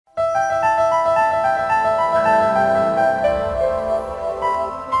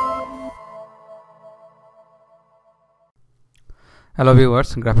Hello viewers,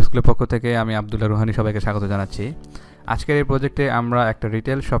 graphics স্কুলের পক্ষ থেকে আমি আব্দুল্লাহ রুহানি সবাইকে স্বাগত জানাচ্ছি। আজকের এই প্রজেক্টে আমরা একটা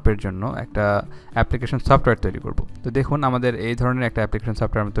রিটেল শপের জন্য একটা অ্যাপ্লিকেশন সফটওয়্যার তৈরি করব। তো দেখুন, আমাদের এই ধরনের একটা অ্যাপ্লিকেশন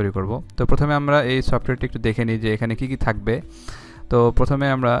সফটওয়্যার আমরা তৈরি করব। তো প্রথমে আমরা এই সফটওয়্যারটি একটু দেখে নিই যে এখানে কী কী থাকবে। তো প্রথমে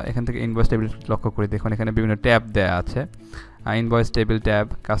আমরা এখান থেকে ইনভয়েস টেবিল লক্ষ্য করি। দেখুন, এখানে বিভিন্ন ট্যাব দেওয়া আছে। Invoice table tab,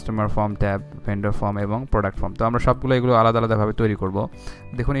 customer form tab, vendor form এবং প্রোডাক্ট ফর্ম। তো আমরা সবগুলো এগুলো আলাদা আলাদাভাবে তৈরি করব।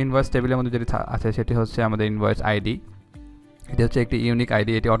 দেখুন, ইনভয়েস টেবিলের মধ্যে যেটি আছে সেটি হচ্ছে আমাদের ইনভয়েস আইডি। এটি হচ্ছে একটি ইউনিক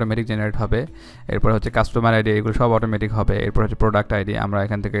আইডি, এটি অটোমেটিক জেনারেট হবে। এরপর হচ্ছে কাস্টমার আইডি, এগুলো সব অটোমেটিক হবে। এরপর হচ্ছে প্রোডাক্ট আইডি, আমরা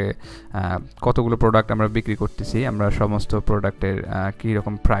এখান থেকে কতগুলো প্রোডাক্ট আমরা বিক্রি করতেছি, আমরা সমস্ত প্রোডাক্টের কী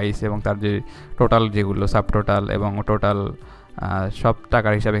রকম প্রাইস এবং তার যে টোটাল যেগুলো সাব টোটাল এবং টোটাল সব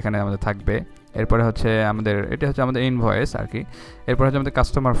টাকার হিসাবে এখানে আমাদের থাকবে। এরপরে হচ্ছে এটা হচ্ছে আমাদের ইনভয়েস আর কি। এরপর হচ্ছে আমাদের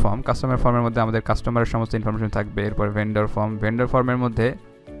কাস্টমার ফর্মের মধ্যে আমাদের কাস্টমারের সমস্ত ইনফরমেশন থাকবে। এরপর ভেন্ডর ফর্মের মধ্যে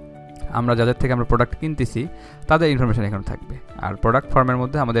আমরা যাদের থেকে আমরা প্রোডাক্ট কিনতেছি তাদের ইনফরমেশান এখানে থাকবে। আর প্রোডাক্ট ফর্মের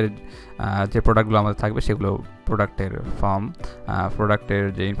মধ্যে আমাদের যে প্রোডাক্টগুলো আমাদের থাকবে সেগুলো প্রোডাক্টের ফর্ম, প্রোডাক্টের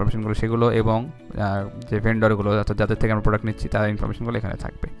যে ইনফরমেশনগুলো সেগুলো এবং যে ভেন্ডরগুলো অর্থাৎ যাদের থেকে আমরা প্রোডাক্ট নিচ্ছি তার ইনফরমেশনগুলো এখানে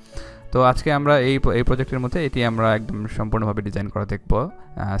থাকবে। তো আজকে আমরা এই প্রজেক্টের মধ্যে এটি আমরা একদম সম্পূর্ণভাবে ডিজাইন করা দেখব,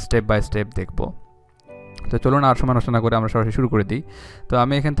 স্টেপ বাই স্টেপ দেখব। তো চলুন আর সময় নষ্ট না করে আমরা সরাসরি শুরু করে দিই। তো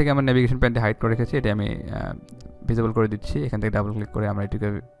আমি এখান থেকে আমার নেভিগেশন প্যানটি হাইড করে রেখেছি, এটি আমি ভিজিবল করে দিচ্ছি। এখান থেকে ডাবল ক্লিক করে আমরা এটিকে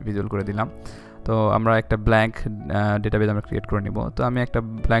ভিজিবল করে দিলাম। তো আমরা একটা ব্ল্যাঙ্ক ডেটাবেজ আমরা ক্রিয়েট করে নিব। তো আমি একটা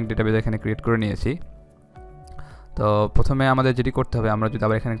ব্ল্যাঙ্ক ডেটাবেজ এখানে ক্রিয়েট করে নিয়েছি। তো প্রথমে আমাদের যেটি করতে হবে, আমরা যদি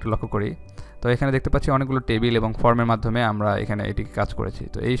আবার এখানে একটু লক্ষ্য করি, তো এখানে দেখতে পাচ্ছি অনেকগুলো টেবিল এবং ফর্মের মাধ্যমে আমরা এখানে এটিকে কাজ করেছি।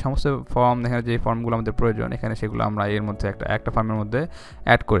 তো এই সমস্ত ফর্ম, এখানে যে ফর্মগুলো আমাদের প্রয়োজন এখানে সেগুলো আমরা এর মধ্যে একটা ফর্মের মধ্যে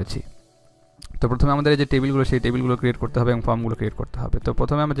অ্যাড করেছি। তো প্রথমে আমাদের এই যে টেবিলগুলো সেই টেবিলগুলো ক্রিয়েট করতে হবে এবং ফর্মগুলো ক্রিয়েট করতে হবে। তো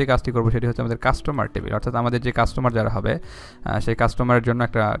প্রথমে আমরা যে কাজটি করবো সেটি হচ্ছে আমাদের কাস্টমার টেবিল, অর্থাৎ আমাদের যে কাস্টমার যারা হবে সেই কাস্টমারের জন্য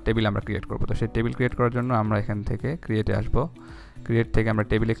একটা টেবিল আমরা ক্রিয়েট করবো। তো সেই টেবিল ক্রিয়েট করার জন্য আমরা এখান থেকে ক্রিয়েটে আসবো। ক্রিয়েট থেকে আমরা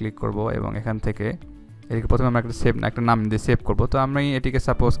টেবিলে ক্লিক করব এবং এখান থেকে এটিকে প্রথমে আমরা একটা নাম দিয়ে সেভ করবো। তো আমি এটিকে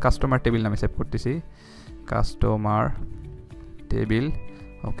সাপোজ কাস্টমার টেবিল নামে সেভ করতেছি, কাস্টমার টেবিল।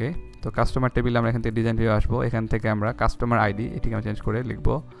 ওকে, তো কাস্টমার টেবিল আমরা এখান থেকে ডিজাইন ভিউ আসবো। এখান থেকে আমরা কাস্টমার আইডি এটিকে আমরা চেঞ্জ করে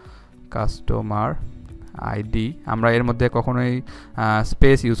লিখবো কাস্টমার আইডি। আমরা এর মধ্যে কখনোই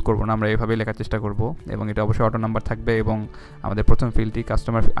স্পেস ইউজ করব না, আমরা এভাবেই লেখার চেষ্টা করব এবং এটা অবশ্যই অটো নাম্বার থাকবে এবং আমাদের প্রথম ফিল্ডটি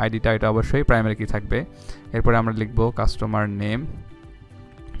কাস্টমার আইডিটা এটা অবশ্যই প্রাইমারি কি থাকবে। এরপরে আমরা লিখব কাস্টমার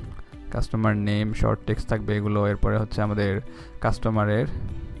নেম শর্ট টেক্সট থাকবে এগুলো। এরপরে হচ্ছে আমাদের কাস্টমারের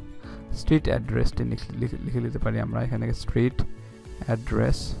স্ট্রিট অ্যাড্রেসটি লিখে নিতে পারি আমরা এখানে, স্ট্রিট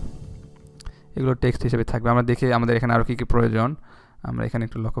অ্যাড্রেস এগুলো টেক্সট হিসেবে থাকবে। আমরা দেখি আমাদের এখানে আরও কী কী প্রয়োজন, আমরা এখানে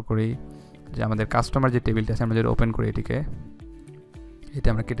একটু লক্ষ্য করি যে আমাদের কাস্টমার যে টেবিলটা আছে আমরা যদি ওপেন করি এটা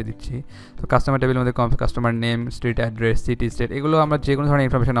আমরা কেটে দিচ্ছি। তো কাস্টমার টেবিলের মধ্যে customer name, street address, city, state এগুলো আমরা যে কোনো ধরনের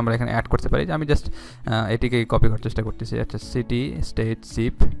ইনফরমেশন আমরা এখানে অ্যাড করতে পারি। আমি জাস্ট এটিকে কপি করার চেষ্টা করতেছি। আচ্ছা, সিটি, স্টেট,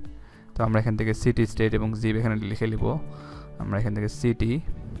 জিপ। তো আমরা এখান থেকে সিটি, স্টেট এবং জিপ এখানে লিখে নিব। আমরা এখান থেকে সিটি,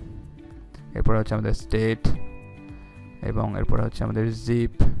 এরপরে হচ্ছে আমাদের স্টেট এবং এরপরে হচ্ছে আমাদের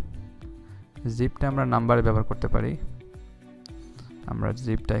জিপটা আমরা নাম্বারে ব্যবহার করতে পারি। আমরা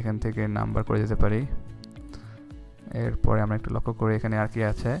জিপটা এখান থেকে নাম্বার করে দিতে পারি। এরপরে আমরা একটু লক্ষ্য করি এখানে আর কি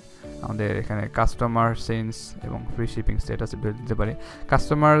আছে, আমাদের এখানে কাস্টমার সেন্স এবং ফ্রি শিপিং স্ট্যাটাস দিতে পারি।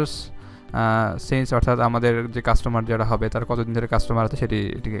 কাস্টমার সেন্স অর্থাৎ আমাদের যে কাস্টমার যারা হবে তার কতদিন ধরে কাস্টমার আছে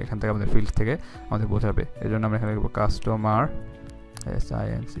এটিকে এখান থেকে আমাদের ফিল্ড থেকে আমাদের বোঝাবে। এই জন্য আমরা এখানে লিখব কাস্টমার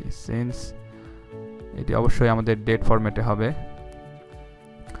সেন্স। এটি অবশ্যই আমাদের ডেট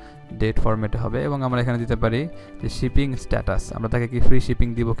ফরম্যাটে হবে এবং আমরা এখানে দিতে পারি যে শিপিং স্ট্যাটাস, আমরা তাকে কি ফ্রি শিপিং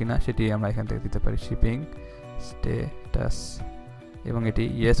দিব কিনা সেটি আমরা এখান থেকে দিতে পারি, শিপিং স্ট্যাটাস, এবং এটি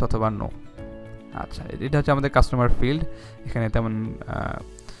ইয়েস অথবা নো। আচ্ছা, এটা হচ্ছে আমাদের কাস্টমার ফিল্ড। এখানে তেমন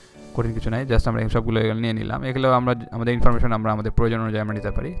কঠিন কিছু নাই, জাস্ট আমরা সবগুলো নিয়ে নিলাম। এগুলো আমরা আমাদের ইনফরমেশন আমরা আমাদের প্রয়োজন অনুযায়ী আমরা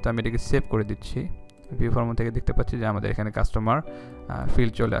নিতে পারি। তো আমি এটিকে সেভ করে দিচ্ছি। ভিউ ফর্ম থেকে দেখতে পাচ্ছি যে আমাদের এখানে কাস্টমার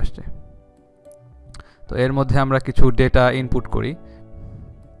ফিল্ড চলে আসছে। তো এর মধ্যে আমরা কিছু ডেটা ইনপুট করি।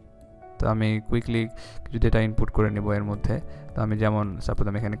 তো আমি কুইকলি কিছু ডেটা ইনপুট করে নেব এর মধ্যে। তো আমি যেমন সাপোজ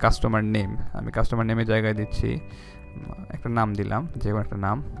আমি এখানে কাস্টমার নেমের জায়গায় দিচ্ছি একটা নাম দিলাম, যে কোনো একটা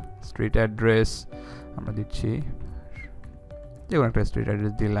নাম। স্ট্রিট অ্যাড্রেস আমরা দিচ্ছি, যে কোনো একটা স্ট্রিট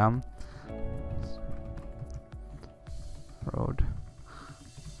অ্যাড্রেস দিলাম, রোড।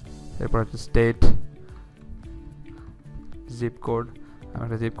 এরপর হচ্ছে স্টেট, জিপ কোড, আমরা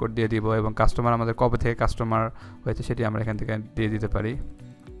একটা জিপ কোড দিয়ে দিব এবং কাস্টমার আমাদের কবে থেকে কাস্টমার হয়েছে সেটি আমরা এখান থেকে দিয়ে দিতে পারি।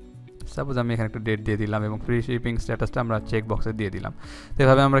 সাপোজ আমি এখানে একটা ডেট দিয়ে দিলাম এবং ফ্রি শিপিং স্ট্যাটাসটা আমরা চেক বক্সে দিয়ে দিলাম। তো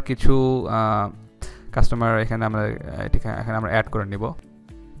এভাবে আমরা কিছু কাস্টমার এখানে আমরা অ্যাড করে নিব।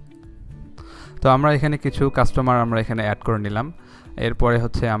 তো আমরা এখানে কিছু কাস্টমার আমরা এখানে অ্যাড করে নিলাম। এরপরে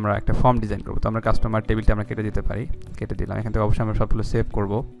হচ্ছে আমরা একটা ফর্ম ডিজাইন করব। তো আমরা কাস্টমার টেবিলটা আমরা কেটে দিতে পারি, কেটে দিলাম। এখান থেকে অবশ্যই আমরা সবগুলো সেভ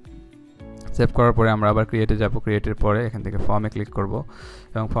করব। সেভ করার পরে আমরা আবার ক্রিয়েটে যাব। ক্রিয়েটের পরে এখান থেকে ফর্মে ক্লিক করব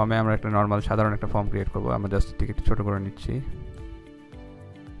এবং ফর্মে আমরা একটা নর্মাল সাধারণ একটা ফর্ম ক্রিয়েট করব। আমরা জাস্ট টিকিট ছোট করে নিচ্ছি।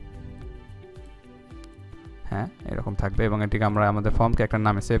 হ্যাঁ, এরকম থাকবে এবং এটিকে আমরা আমাদের ফর্মকে একটা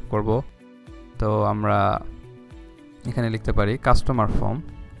নামে সেভ করব। তো আমরা এখানে লিখতে পারি কাস্টমার ফর্ম।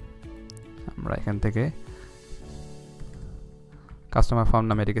 আমরা এখান থেকে কাস্টমার ফর্ম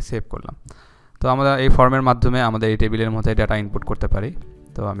নামে এটিকে সেভ করলাম। তো আমরা এই ফর্মের মাধ্যমে আমাদের এই টেবিলের মধ্যে ডাটা ইনপুট করতে পারি।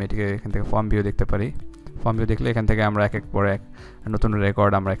 তো আমি এটিকে এখান থেকে ফর্ম ভিউ দেখতে পারি। ফর্ম ভিউ দেখলে এখান থেকে আমরা এক এক পরে এক নতুন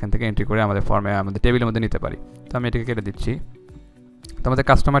রেকর্ড আমরা এখান থেকে এন্ট্রি করে আমাদের ফর্মে আমাদের টেবিলের মধ্যে নিতে পারি। তো আমি এটিকে কেটে দিচ্ছি। তো আমাদের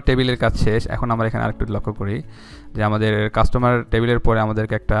কাস্টমার টেবিলের কাজ শেষ। এখন আমরা এখানে আরেকটু লক্ষ্য করি যে আমাদের কাস্টমার টেবিলের পরে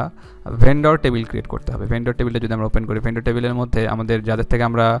আমাদেরকে একটা ভেন্ডর টেবিল ক্রিয়েট করতে হবে। ভেন্ডর টেবিলটা যদি আমরা ওপেন করি, ভেন্ডর টেবিলের মধ্যে আমাদের যাদের থেকে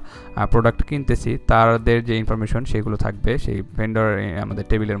আমরা প্রোডাক্ট কিনতেছি তাদের যে ইনফরমেশন সেগুলো থাকবে সেই ভেন্ডর আমাদের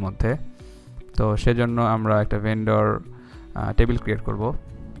টেবিলের মধ্যে। তো সেজন্য আমরা একটা ভেন্ডর টেবিল ক্রিয়েট করব।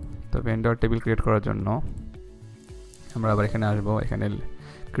 তো ভেন্ডর টেবিল ক্রিয়েট করার জন্য আমরা আবার এখানে আসব। এখানে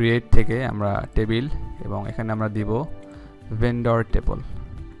ক্রিয়েট থেকে আমরা টেবিল এবং এখানে আমরা দিব ভেন্ডর টেবল।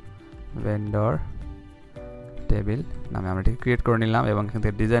 ভেন্ডর টেবিল নামে আমরা এটি ক্রিয়েট করে নিলাম এবং এখান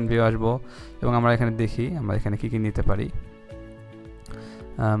থেকে ডিজাইন ভিউ আসবো এবং আমরা এখানে দেখি আমরা এখানে কী কী নিতে পারি।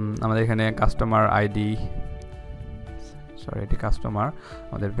 আমাদের এখানে কাস্টমার আইডি, এটি কাস্টমার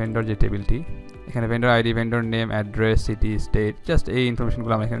আমাদের ভেন্ডর যে টেবিলটি, এখানে vendor ID, vendor name, address, city, state, just এই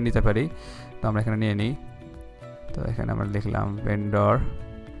ইনফরমেশনগুলো আমরা এখানে নিতে পারি। তো আমরা এখানে নিয়ে নিই। তো এখানে আমরা লিখলাম ভেন্ডর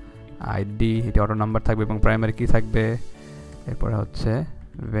আইডি, এটি অটো নাম্বার থাকবে এবং প্রাইমারি কি থাকবে। এরপরে হচ্ছে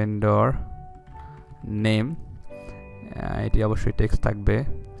ভেন্ডর নেম, এটি অবশ্যই টেক্সট থাকবে।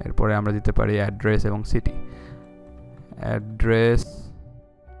 এরপরে আমরা দিতে পারি অ্যাড্রেস এবং সিটি। অ্যাড্রেস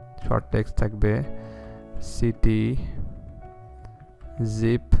শর্ট টেক্সট থাকবে, সিটি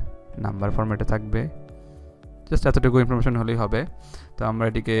জিপ নাম্বার ফরম্যাটে থাকবে। জাস্ট এতটুকু ইনফরমেশন হলেই হবে। তো আমরা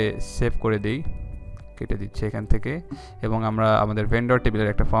এটিকে সেভ করে দিই, কেটে দিচ্ছি এখান থেকে এবং আমরা আমাদের ভেন্ডর টেবিলের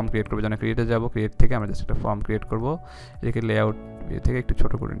একটা ফর্ম ক্রিয়েট করবো। যেন ক্রিয়েটে যাব, ক্রিয়েট থেকে আমরা জাস্ট একটা ফর্ম ক্রিয়েট করব। এটিকে লেআউট থেকে একটু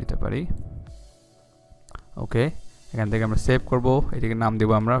ছোট করে নিতে পারি। ওকে, এখান থেকে আমরা সেভ করব। এটিকে নাম দেব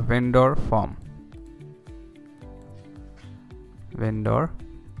আমরা ভেন্ডর ফর্ম। Vendor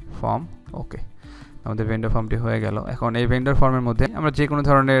form. ওকে, আমাদের ভেন্ডর ফর্মটি হয়ে গেল। এখন এই ভেন্ডর ফর্মের মধ্যে আমরা যে কোনো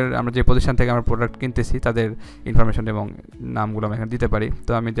ধরনের আমরা যে প্রতিষ্ঠান থেকে আমরা প্রোডাক্ট কিনতেছি তাদের ইনফরমেশন এবং নামগুলো আমরা এখানে দিতে পারি।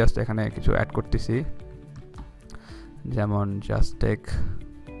 তো আমি জাস্ট এখানে কিছু অ্যাড করতেছি, যেমন জাস্টেক।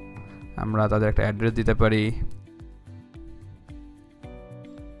 আমরা তাদের একটা অ্যাড্রেস দিতে পারি।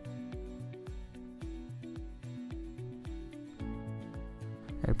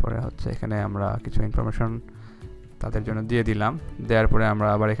 এরপরে হচ্ছে এখানে আমরা কিছু ইনফরমেশন তাদের জন্য দিয়ে দিলাম। দেওয়ার পরে আমরা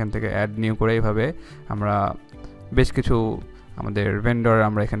আবার এখান থেকে অ্যাড নিউ করে এইভাবে আমরা বেশ কিছু আমাদের ভেন্ডর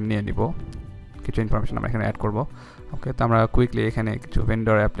আমরা এখানে নিয়ে নিব, কিছু ইনফরমেশন আমরা এখানে অ্যাড করব। ওকে, তো আমরা কুইকলি এখানে কিছু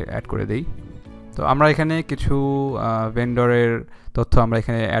ভেন্ডর অ্যাড করে দিই। তো আমরা এখানে কিছু ভেন্ডরের তথ্য আমরা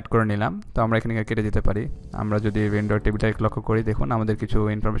এখানে অ্যাড করে নিলাম। তো আমরা এখানে কেটে দিতে পারি। আমরা যদি ভেন্ডর টেবিলটা লক্ষ্য করি, দেখুন আমাদের কিছু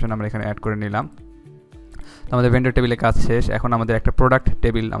ইনফরমেশন আমরা এখানে অ্যাড করে নিলাম। তো আমাদের ভেন্ডর টেবিলের কাজ শেষ। এখন আমাদের একটা প্রোডাক্ট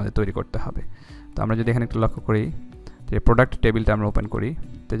টেবিল আমাদের তৈরি করতে হবে। তো আমরা যদি এখানে একটু লক্ষ্য করি যে প্রোডাক্ট টেবিলটা আমরা ওপেন করি,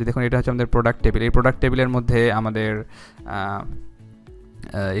 তো যে দেখুন এটা হচ্ছে আমাদের প্রোডাক্ট টেবিল। এই প্রোডাক্ট টেবিলের মধ্যে আমাদের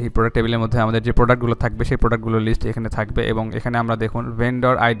এই প্রোডাক্ট টেবিলের মধ্যে আমাদের যে প্রোডাক্টগুলো থাকবে সেই প্রোডাক্টগুলোর লিস্ট এখানে থাকবে এবং এখানে আমরা দেখুন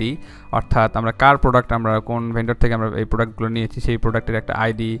ভেন্ডর আইডি, অর্থাৎ আমরা কার প্রোডাক্ট, আমরা কোন ভেন্ডর থেকে আমরা এই প্রোডাক্টগুলো নিয়েছি সেই প্রোডাক্টের একটা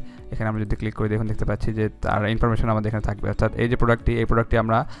আইডি এখানে আমরা যদি ক্লিক করি দেখুন দেখতে পাচ্ছি যে তার ইনফরমেশন আমাদের এখানে থাকবে। অর্থাৎ এই যে প্রোডাক্টটি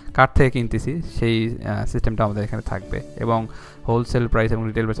আমরা কার থেকে কিনতেছি সেই সিস্টেমটা আমাদের এখানে থাকবে এবং হোলসেল প্রাইস এবং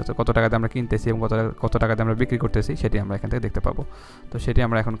রিটেল প্রাইস কত টাকাতে আমরা কিনতেছি এবং কত টাকাতে আমরা বিক্রি করতেছি সেটি আমরা এখান থেকে দেখতে পাবো। তো সেটি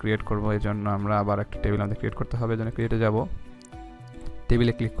আমরা এখন ক্রিয়েট করবো। এই জন্য আমরা আবার একটা টেবিল আমাদের ক্রিয়েট করতে হবে। এই জন্য ক্রিয়েটে যাব,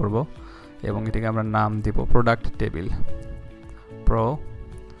 টেবিলে ক্লিক করব এবং এটিকে আমরা নাম দিব প্রোডাক্ট টেবিল।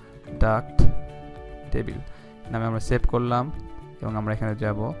 প্রোডাক্ট টেবিল নামে আমরা সেভ করলাম এবং আমরা এখানে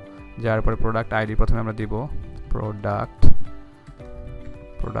যাব। যাওয়ার পরে প্রোডাক্ট আইডি প্রথমে আমরা দিব প্রোডাক্ট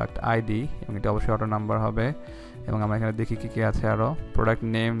আইডি এবং এটা অবশ্যই অটো নাম্বার হবে এবং আমরা এখানে দেখি কী কী আছে আরও। Product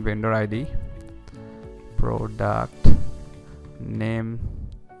name, vendor ID, product name,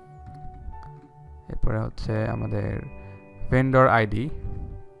 এরপরে হচ্ছে আমাদের ভেন্ডর আইডি,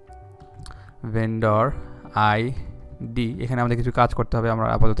 এখানে আমাদের কিছু কাজ করতে হবে। আমরা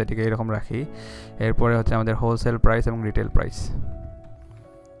আপাতত এটিকে এরকম রাখি। এরপরে হচ্ছে আমাদের হোলসেল প্রাইস এবং রিটেল প্রাইস।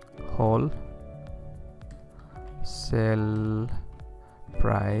 হোলসেল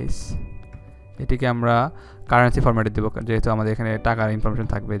প্রাইস এটিকে আমরা কারেন্সি ফরম্যাটে দেবো, যেহেতু আমাদের এখানে টাকার ইনফরমেশন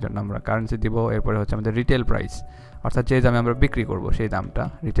থাকবে, এই জন্য আমরা কারেন্সি দিব। এরপরে হচ্ছে আমাদের রিটেল প্রাইস, অর্থাৎ যে দামে আমরা বিক্রি করব সেই দামটা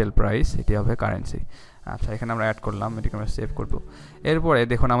রিটেল প্রাইস, এটি হবে কারেন্সি। আচ্ছা, এখানে আমরা অ্যাড করলাম, এটিকে আমরা সেভ করব। এরপরে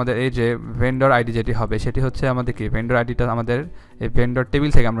দেখুন আমাদের এই যে ভেন্ডর আইডি যেটি হবে সেটি হচ্ছে আমাদের কি, ভেন্ডর আইডিটা আমাদের এই ভেন্ডর টেবিল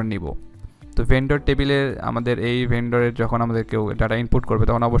থেকে আমরা নিব। তো ভেন্ডর টেবিলে আমাদের এই ভেন্ডরের যখন আমাদের কেউ ডাটা ইনপুট করবে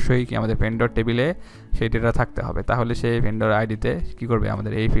তখন অবশ্যই কি আমাদের ভেন্ডর টেবিলে সেই ডেটা থাকতে হবে, তাহলে সেই ভেন্ডর আইডিতে কী করবে,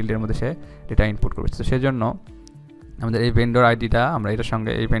 আমাদের এই ফিল্ডের মধ্যে সে ডেটা ইনপুট করবে। তো সেজন্য আমাদের এই ভেন্ডর আইডিটা আমরা এটার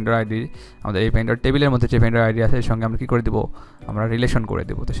সঙ্গে, এই ভেন্ডর আইডি আমাদের এই ভেন্ডর টেবিলের মধ্যে যে ভেন্ডর আইডি আছে এর সঙ্গে আমরা কী করে দেবো, আমরা রিলেশন করে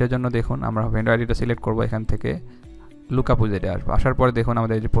দেবো। তো সেজন্য দেখুন আমরা ভেন্ডর আইডিটা সিলেক্ট করবো, এখান থেকে লুকআপ উইজেটে আসবো। আসার পরে দেখুন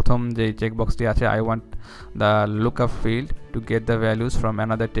আমাদের যে প্রথম যে চেকবক্সটি আছে, I want the lookup field to get the values from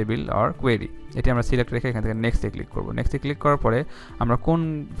another table or query, এটি আমরা সিলেক্ট রেখে এখান থেকে নেক্সটে ক্লিক করবো। নেক্সটে ক্লিক করার পরে আমরা কোন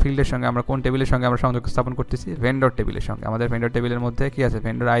ফিল্ডের সঙ্গে, আমরা কোন টেবিলের সঙ্গে আমরা সংযোগ স্থাপন করতেছি, ভেন্ডর টেবিলের সঙ্গে। আমাদের ভেন্ডর টেবিলের মধ্যে কী আছে,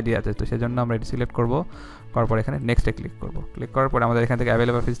 ভেন্ডর আইডি আছে। তো সেজন্য আমরা এটি সিলেক্ট করবো, করার পরে এখানে নেক্সটে ক্লিক করবো। ক্লিক করার পরে আমাদের এখান থেকে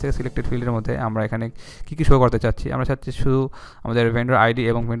অ্যাভেলেবল ফিল্ড থেকে সিলেক্টেড ফিল্ডের মধ্যে আমরা এখানে কী শো করতে চাচ্ছি, আমরা চাচ্ছি শুধু আমাদের ভেন্ডর আইডি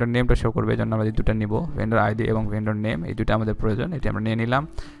এবং ভেন্ডর নেমটা শো করবে, এই জন্য আমরা এই দুটো নিব, ভেন্ডর আইডি এবং ভেন্ডর নেম, এই দুটো আমাদের প্রয়োজন, এটি আমরা নিয়ে নিলাম।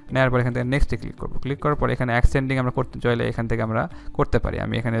 নেওয়ার পরে এখান থেকে নেক্সটে ক্লিক করবো। ক্লিক করার পরে এখানে এক্সটেন্ডিং আমরা করতে চাইলে এখান থেকে আমরা করতে পারি।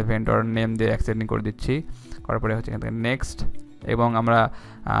 আমি এখানে ভেন্ডর নেম দিয়ে এক্সটেন্ডিং করে দিচ্ছি, করার পরে হচ্ছে এখান থেকে নেক্সট, এবং আমরা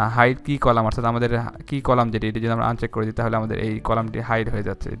হাইড কি কলাম, অর্থাৎ আমাদের কি কলাম যেটি, এটি যদি আমরা আনচেক করে দিই তাহলে আমাদের এই কলামটি হাইড হয়ে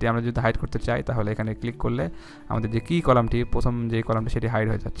যাচ্ছে। এটি আমরা যদি হাইড করতে চাই তাহলে এখানে ক্লিক করলে আমাদের যে কি কলামটি, প্রথম যে কলামটি সেটি হাইড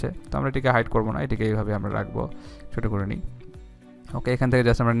হয়ে যাচ্ছে। তো আমরা এটিকে হাইড করবো না, এটিকে এইভাবে আমরা রাখবো, ছোটো করে নিই। ওকে, এখান থেকে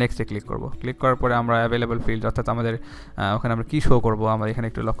জাস্ট আমরা নেক্সটে ক্লিক করবো। ক্লিক করার পরে আমরা অ্যাভেলেবল ফিল্ড, অর্থাৎ আমাদের ওখানে আমরা কী শো করবো, আমরা এখানে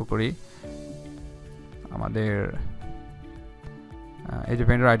একটু লক্ষ্য করি, আমাদের এই যে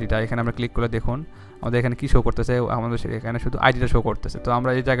ভেন্ডর আইডিটা, এখানে আমরা ক্লিক করলে দেখুন আমাদের এখানে কী শো করতেছে, আমাদের এখানে শুধু আইডিটা শো করতেছে। তো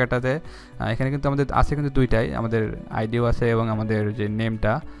আমরা এই জায়গাটাতে এখানে কিন্তু আমাদের আছে কিন্তু দুইটাই, আমাদের আইডিও আছে এবং আমাদের যে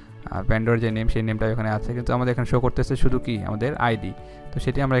নেমটা, ভেন্ডর যে নেম সেই নেমটা এখানে আছে, কিন্তু আমাদের এখানে শো করতেছে শুধু কি আমাদের আইডি। তো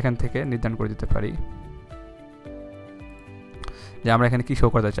সেটি আমরা এখান থেকে নির্ধারণ করে দিতে পারি যে আমরা এখানে কী শো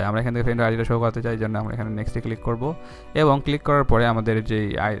করতে চাই। আমরা এখান থেকে ভেন্ডর আইডিটা শো করতে চাই, জন্য আমরা এখানে নেক্সটে ক্লিক করব, এবং ক্লিক করার পরে আমাদের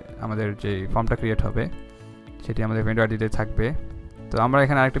যে ফর্মটা ক্রিয়েট হবে সেটি আমাদের ভেন্ডর আইডিতে থাকবে। তো আমরা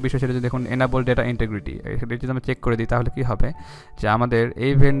এখানে আরেকটা বিষয় সেটা যদি দেখুন এনেবল ডেটা ইন্টিগ্রিটি, এটি যদি আমরা চেক করে দিই তাহলে কী হবে, যে আমাদের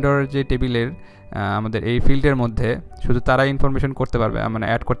এই ভেন্ডর যে টেবিলের আমাদের এই ফিল্ডের মধ্যে শুধু তারা ইনফরমেশন করতে পারবে, মানে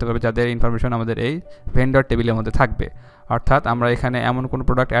অ্যাড করতে পারবে যাদের ইনফরমেশন আমাদের এই ভেন্ডর টেবিলের মধ্যে থাকবে। অর্থাৎ আমরা এখানে এমন কোনো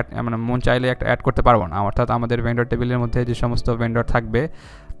প্রোডাক্ট মানে মন চাইলে একটা অ্যাড করতে পারবো না, অর্থাৎ আমাদের ভেন্ডর টেবিলের মধ্যে যে সমস্ত ভেন্ডর থাকবে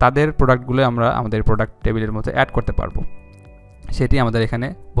তাদের প্রোডাক্টগুলো আমরা আমাদের প্রোডাক্ট টেবিলের মধ্যে অ্যাড করতে পারবো, সেটি আমাদের এখানে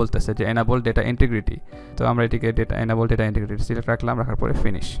বলতেছে যে এনেবল ডেটা ইন্টিগ্রিটি। তো আমরা এটিকে এনেবল ডেটা ইন্টিগ্রিটি সিলেক্ট রাখলাম, রাখার পরে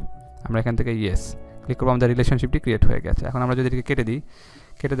ফিনিশ, আমরা এখান থেকে ইয়েস ক্লিক করবো, আমাদের রিলেশনশিপটি ক্রিয়েট হয়ে গেছে। এখন আমরা যদি এটিকে কেটে দিই,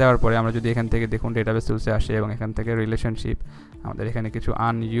 কেটে দেওয়ার পরে আমরা যদি এখান থেকে দেখুন ডেটাবেস টুলসে আসে এবং এখান থেকে রিলেশনশিপ, আমাদের এখানে কিছু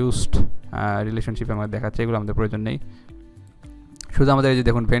আনইউজড রিলেশনশিপ আমাদের দেখাচ্ছে, এগুলো আমাদের প্রয়োজন নেই। শুধু আমাদের এই যে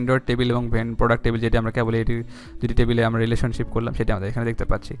দেখুন ভেন্ডর টেবিল এবং প্রোডাক্ট টেবিল, যেটি আমরা কেবল এটি দুটি টেবিলে আমরা রিলেশনশিপ করলাম সেটি আমাদের এখানে দেখতে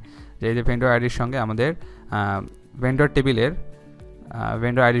পাচ্ছি, যে এই যে ভেন্ডর আইডির সঙ্গে আমাদের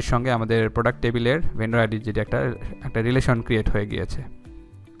ভেন্ডর আইডির সঙ্গে আমাদের প্রোডাক্ট টেবিলের ভেন্ডর আইডির যেটি একটা রিলেশন ক্রিয়েট হয়ে গিয়েছে।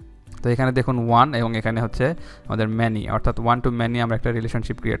 তো এখানে দেখুন 1 এবং এখানে হচ্ছে আমাদের ম্যানি, অর্থাৎ 1 to many আমরা একটা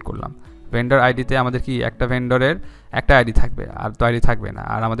রিলেশনশিপ ক্রিয়েট করলাম। ভেন্ডর আইডিতে আমাদের কি একটা ভেন্ডরের একটা আইডি থাকবে, আর তো আইডি থাকবে না।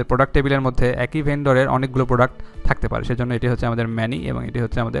 আর আমাদের প্রোডাক্ট টেবিলের মধ্যে একই ভেন্ডরের অনেকগুলো প্রোডাক্ট থাকতে পারে, সেজন্য এটি হচ্ছে আমাদের ম্যানি এবং এটি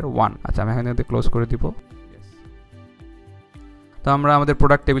হচ্ছে আমাদের 1। আচ্ছা, আমি এখান থেকে ক্লোজ করে দিব। তো আমরা আমাদের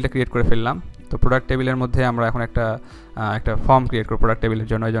প্রোডাক্ট টেবিলটা ক্রিয়েট করে ফেললাম। তো প্রোডাক্ট টেবিলের মধ্যে আমরা এখন একটা ফর্ম ক্রিয়েট করব প্রোডাক্ট টেবিলের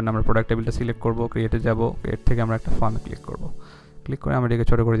জন্য, এই জন্য আমরা প্রোডাক্ট টেবিলটা সিলেক্ট করব, ক্রিয়েটে যাব, ক্রিয়েট থেকে আমরা একটা ফর্মে ক্লিক করব। ক্লিক করে আমরা এটাকে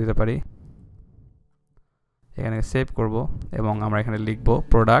ছোটো করে দিতে পারি, এখানে সেভ করব এবং আমরা এখানে লিখব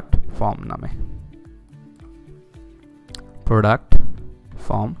প্রোডাক্ট ফর্ম নামে, প্রোডাক্ট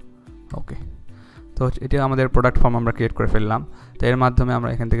ফর্ম। ওকে, তো এটি আমাদের প্রোডাক্ট ফর্ম আমরা ক্রিয়েট করে ফেললাম। তো এর মাধ্যমে আমরা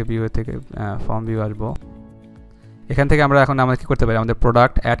এখান থেকে ভিউ থেকে ফর্ম ভিউ আসবো, এখান থেকে আমরা এখন কী করতে পারি, আমাদের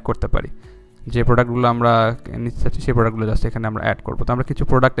প্রোডাক্ট অ্যাড করতে পারি। যে প্রোডাক্টগুলো আমরা নিতে চাচ্ছি সেই প্রোডাক্টগুলো জাস্ট এখানে আমরা অ্যাড করবো। তো আমরা কিছু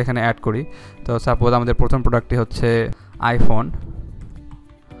প্রোডাক্ট এখানে অ্যাড করি। তো সাপোজ আমাদের প্রথম প্রোডাক্টটি হচ্ছে আইফোন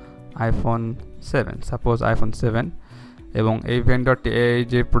 7, সাপোজ আইফোন 7, এবং এই ভেন্ডরটি এই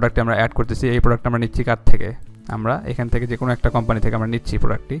যে প্রোডাক্টটি আমরা অ্যাড করতেছি এই প্রোডাক্ট আমরা নিচ্ছি কার থেকে, আমরা এখান থেকে যে কোনো একটা কোম্পানি থেকে আমরা নিচ্ছি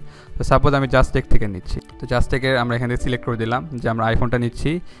প্রোডাক্টটি। তো সাপোজ আমি জাস্টেক থেকে নিচ্ছি, তো জাস্টেকের আমরা এখান থেকে সিলেক্ট করে দিলাম যে আমরা আইফোনটা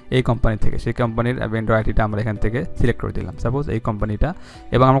নিচ্ছি এই কোম্পানি থেকে, সেই কোম্পানির ভেন্ডর আইডিটা আমরা এখান থেকে সিলেক্ট করে দিলাম, সাপোজ এই কোম্পানিটা,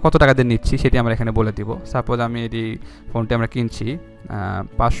 এবং আমরা কত টাকা দিয়ে নিচ্ছি সেটি আমরা এখানে বলে দিব। সাপোজ আমি এটি ফোনটি আমরা কিনছি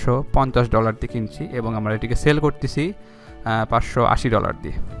 $550 দিয়ে কিনছি এবং আমরা এটিকে সেল করতেছি $580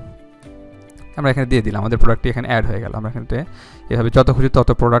 দিয়ে, আমরা এখানে দিয়ে দিলাম, আমাদের প্রোডাক্টটি এখানে অ্যাড হয়ে গেল। আমরা এখানে এভাবে যত খুশি তত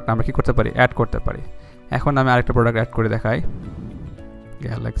প্রোডাক্ট আমরা কী করতে পারি, অ্যাড করতে পারি। এখন আমি আরেকটা প্রোডাক্ট অ্যাড করে দেখাই,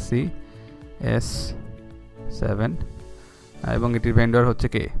 গ্যালাক্সি S7 এবং এটির ভেন্ডর হচ্ছে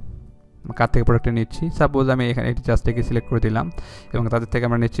কে, কার থেকে প্রোডাক্টটা নিচ্ছি। সাপোজ আমি এখানে এটি জাস্ট থেকে সিলেক্ট করে দিলাম এবং তাদের থেকে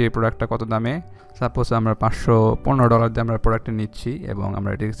আমরা নিচ্ছি এই প্রোডাক্টটা কত দামে, সাপোজ আমরা $515 দিয়ে আমরা প্রোডাক্টটা নিচ্ছি এবং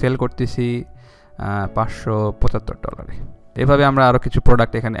আমরা এটি সেল করতেছি $575। এভাবে আমরা আরও কিছু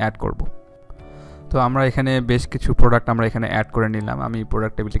প্রোডাক্ট এখানে অ্যাড করব। তো আমরা এখানে বেশ কিছু প্রোডাক্ট আমরা এখানে অ্যাড করে নিলাম। আমি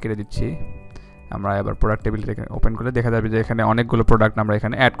প্রোডাক্ট টেবিলটি কেটে দিচ্ছি। আমরা এবার প্রোডাক্ট টেবিলটা ওপেন করে দেখা যাবে যে এখানে অনেকগুলো প্রোডাক্ট আমরা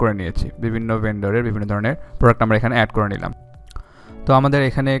এখানে অ্যাড করে নিয়েছি, বিভিন্ন ভেন্ডরের বিভিন্ন ধরনের প্রোডাক্ট আমরা এখানে অ্যাড করে নিলাম। তো আমাদের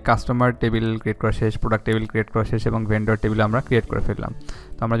এখানে কাস্টমার টেবিল ক্রিয়েট করা শেষ, প্রোডাক্ট টেবিল ক্রিয়েট করা শেষ এবং ভেন্ডর টেবিল আমরা ক্রিয়েট করে ফেললাম।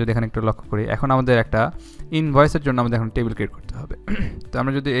 তো আমরা যদি এখানে একটু লক্ষ্য করি, এখন আমাদের একটা ইনভয়েসের জন্য আমাদের এখন টেবিল ক্রিয়েট করতে হবে। তো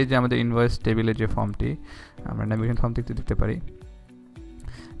আমরা যদি এই যে আমাদের ইনভয়েস টেবিলের যে ফর্মটি আমরা নেভিগেশন ফর্ম থেকে দেখতে পারি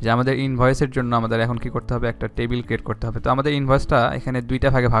যে আমাদের ইনভয়েসের জন্য আমাদের এখন কি করতে হবে, একটা টেবিল ক্রিয়েট করতে হবে। তো আমাদের ইনভয়েসটা এখানে দুইটা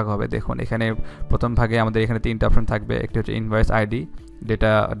ভাগে ভাগ হবে। দেখুন এখানে প্রথম ভাগে আমাদের এখানে তিনটা অপশন থাকবে, একটি হচ্ছে invoice ID,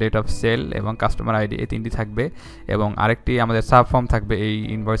 date of sell এবং কাস্টমার আইডি, এই তিনটি থাকবে। এবং আরেকটি আমাদের সাব ফর্ম থাকবে এই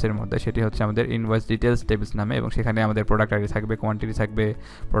ইনভয়েসের মধ্যে, সেটি হচ্ছে আমাদের ইনভয়েস ডিটেলস টেবিলস নামে, এবং সেখানে আমাদের প্রোডাক্ট আইডি থাকবে, কোয়ান্টিটি থাকবে,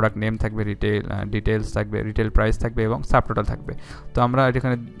 প্রোডাক্ট নেম থাকবে, ডিটেলস থাকবে, রিটেল প্রাইস থাকবে এবং সাব টোটাল থাকবে। তো আমরা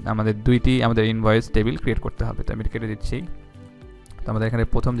এখানে আমাদের দুইটি আমাদের ইনভয়েস টেবিল ক্রিয়েট করতে হবে। তো আমি কেটে দিচ্ছি। তো আমাদের এখানে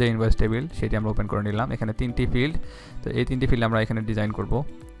প্রথম যে ইনভয়েস টেবিল সেটি আমরা ওপেন করে নিলাম। এখানে তিনটি ফিল্ড, তো এই তিনটি ফিল্ড আমরা এখানে ডিজাইন করব।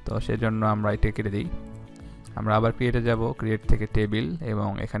 তো সেজন্য আমরা এটা কেটে দিই। আমরা আবার ক্রিয়েটে যাব, ক্রিয়েট থেকে টেবিল, এবং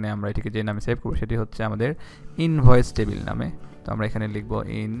এখানে আমরা এটিকে যে নামে সেভ করব সেটি হচ্ছে আমাদের ইনভয়েস টেবিল নামে। তো আমরা এখানে লিখব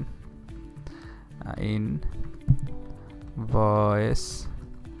ইনভয়েস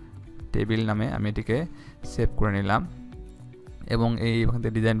টেবিল নামে, আমি এটিকে সেভ করে নিলাম। এবং এইখান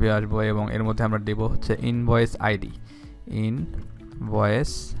থেকে ডিজাইন ভিউ আসবো এবং এর মধ্যে আমরা দেব হচ্ছে ইনভয়েস আইডি,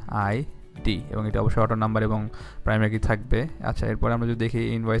 ইনভয়েস আইডি, এবং এটা অবশ্যই অটো নাম্বার এবং প্রাইমারি কি থাকবে। আচ্ছা, এরপরে আমরা যদি দেখি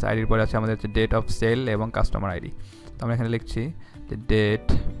ইনভয়েস আইডির পরে আছে আমাদের হচ্ছে ডেট অফ সেল এবং কাস্টমার আইডি। তো আমরা এখানে লিখছি যে ডেট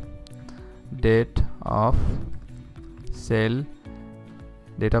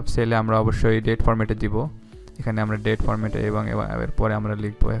অফ সেলে আমরা অবশ্যই ডেট ফরম্যাটে দিব। এখানে আমরা ডেট ফরম্যাটে এবং এরপরে আমরা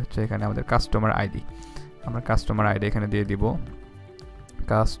লিখবো হচ্ছে এখানে আমাদের কাস্টমার আইডি। আমরা কাস্টমার আইডি এখানে দিয়ে দিব,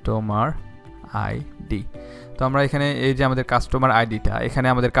 কাস্টমার আইডি। তো আমরা এখানে এই যে আমাদের কাস্টমার আইডিটা, এখানে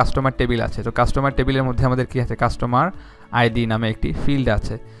আমাদের কাস্টমার টেবিল আছে। তো কাস্টমার টেবিলের মধ্যে আমাদের কি আছে, কাস্টমার আইডি নামে একটি ফিল্ড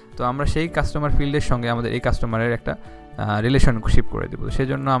আছে। তো আমরা সেই কাস্টমার ফিল্ডের সঙ্গে আমাদের এই কাস্টমারের একটা রিলেশনশিপ করে দেবো।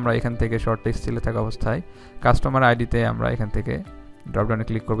 সেজন্য আমরা এখান থেকে শর্ট টেক্সট সিলে থাকা অবস্থায় কাস্টমার আইডিতে আমরা এখান থেকে ড্রপডাউনে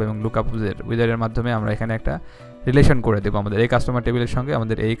ক্লিক করবো এবং লুকআপ উইজারের মাধ্যমে আমরা এখানে একটা রিলেশন করে দেবো আমাদের এই কাস্টমার টেবিলের সঙ্গে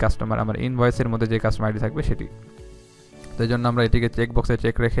আমাদের এই কাস্টমার, আমার ইনভয়েসের মধ্যে যে কাস্টমার আইডি থাকবে সেটি। তো এই জন্য আমরা এটিকে চেক বক্সে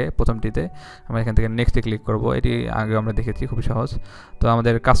চেক রেখে প্রথমটিতে আমরা এখান থেকে নেক্সটে ক্লিক করব। এটি আগে আমরা দেখেছি, খুবই সহজ। তো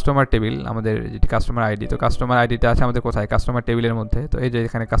আমাদের কাস্টমার টেবিল, আমাদের যেটি কাস্টমার আইডি, তো কাস্টমার আইডিটা আছে আমাদের কোথায়, কাস্টমার টেবিলের মধ্যে। তো এই যে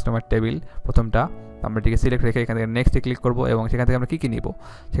এখানে কাস্টমার টেবিল প্রথমটা, আমরা এটিকে সিলেক্ট রেখে এখান থেকে নেক্সটে ক্লিক করব এবং সেখান থেকে আমরা কী নিব,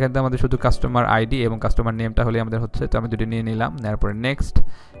 সেখান থেকে আমাদের শুধু কাস্টমার আইডি এবং কাস্টমার নেমটা হলে আমাদের হচ্ছে। তো আমরা যদি নিয়ে নিলাম, নেওয়ার পরে নেক্সট,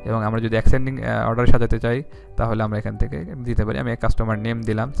 এবং আমরা যদি অ্যাসেন্ডিং অর্ডারে সাজাতে চাই তাহলে আমরা এখান থেকে দিতে পারি। আমি কাস্টমার নেম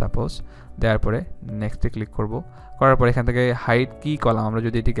দিলাম সাপোজ, দেওয়ার পরে নেক্সটে ক্লিক করব। করার পরে এখান থেকে হাইড কি কলাম, আমরা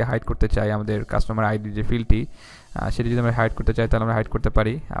যদি এটিকে হাইড করতে চাই আমাদের কাস্টমার আইডি যে ফিল্ডটি সেটি যদি আমরা হাইড করতে চাই তাহলে আমরা হাইড করতে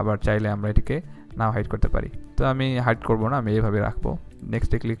পারি, আবার চাইলে আমরা এটিকে নাও হাইড করতে পারি। তো আমি হাইড করব না, আমি এইভাবে রাখবো।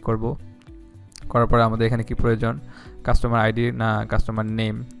 নেক্সটে ক্লিক করব। করার পরে আমাদের এখানে কি প্রয়োজন, কাস্টমার আইডি না কাস্টমার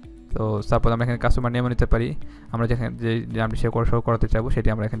নেম। তো সাপোজ আমরা এখানে কাস্টমার নেমও নিতে পারি, আমরা যেখানে যে নামটি শো করাতে চাইবো সেটি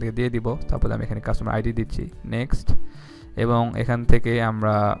আমরা এখান থেকে দিয়ে দিব। সাপোজ আমি এখানে কাস্টমার আইডি দিচ্ছি, নেক্সট, এবং এখান থেকে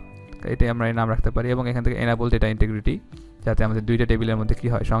আমরা এটি আমরা নাম রাখতে পারি এবং এখান থেকে এনাবল ডেটা ইন্টিগ্রিটি, যাতে আমাদের দুইটা টেবিলের মধ্যে কী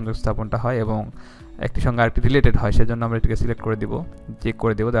হয়, সংযোগ স্থাপনটা হয় এবং একটি সঙ্গে আরেকটি রিলেটেড হয়। সেজন্য আমরা এটিকে সিলেক্ট করে দিব, চেক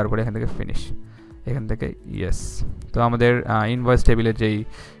করে দেবো, তারপরে এখান থেকে ফিনিশ, এখান থেকে ইয়েস। তো আমাদের ইনভয়েস টেবিলের যেই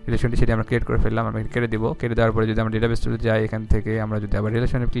রিলেশনটি সেটি আমরা ক্রিয়েট করে ফেললাম। আমরা কেটে দিব। কেটে দেওয়ার পরে যদি আমরা ডেটাবেস টুলে যাই, এখান থেকে আমরা যদি আবার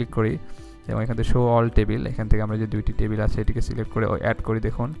রিলেশনে ক্লিক করি এবং এখান থেকে শো অল টেবিল, এখান থেকে আমরা যে দুইটি টেবিল আছে এটিকে সিলেক্ট করে অ্যাড করি,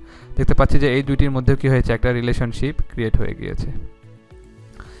 দেখুন দেখতে পাচ্ছি যে এই দুইটির মধ্যে কী হয়েছে, একটা রিলেশনশিপ ক্রিয়েট হয়ে গিয়েছে,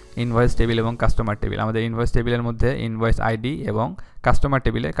 ইনভয়েস টেবিল এবং কাস্টমার টেবিল। আমাদের ইনভয়েস টেবিলের মধ্যে ইনভয়েস আইডি এবং কাস্টমার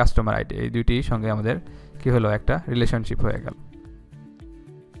টেবিলে কাস্টমার আইডি, এই দুইটির সঙ্গে আমাদের কী হলো, একটা রিলেশনশিপ হয়ে গেল।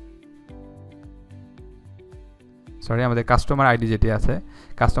 সরি, আমাদের কাস্টমার আইডি যেটি আছে,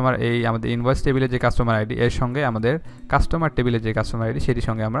 কাস্টমার এই আমাদের ইনভয়েস টেবিলে যে কাস্টমার আইডি এর সঙ্গে আমাদের কাস্টমার টেবিলে যে কাস্টমার আইডি সেটির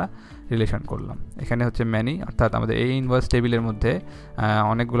সঙ্গে আমরা রিলেশন করলাম। এখানে হচ্ছে ম্যানি, অর্থাৎ আমাদের এই ইনভয়েস টেবিলের মধ্যে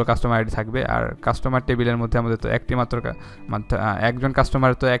অনেকগুলো কাস্টমার আইডি থাকবে, আর কাস্টমার টেবিলের মধ্যে আমাদের তো একটি মাত্র একজন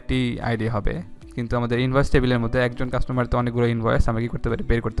কাস্টমার তো একটি আইডি হবে, কিন্তু আমাদের ইনভয়েস টেবিলের মধ্যে একজন কাস্টমার তো অনেকগুলো ইনভয়েস আমরা কী করতে পারি,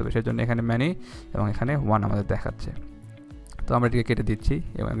 বের করতে পারি। সেজন্য এখানে ম্যানি এবং এখানে 1 আমাদের দেখাচ্ছে। তো আমরা এটিকে কেটে দিচ্ছি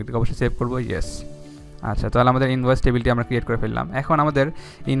এবং এটিকে অবশ্যই সেভ করবো, ইয়েস। আচ্ছা, তাহলে আমাদের ইনভয়েস টেবিলটি আমরা ক্রিয়েট করে ফেললাম। এখন আমাদের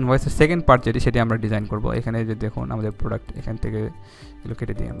ইনভয়েসের সেকেন্ড পার্ট যেটি সেটি আমরা ডিজাইন করব। এখানে যে দেখুন আমাদের প্রোডাক্ট, এখান থেকে এগুলো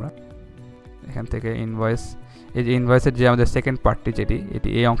কেটে দিই আমরা। এখান থেকে ইনভয়েস, এই যে ইনভয়েসের যে আমাদের সেকেন্ড পার্টটি যেটি এটি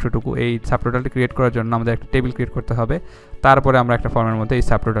এই অংশটুকু এই সাবটোটালটি ক্রিয়েট করার জন্য আমাদের একটা টেবিল ক্রিয়েট করতে হবে, তারপরে আমরা একটা ফর্মের মধ্যে এই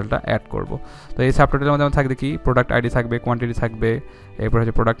সাবটোটালটা অ্যাড করব। তো এই সাবটোটালের মধ্যে থাকবে কি প্রোডাক্ট আইডি থাকবে, কোয়ান্টিটি থাকবে, এরপর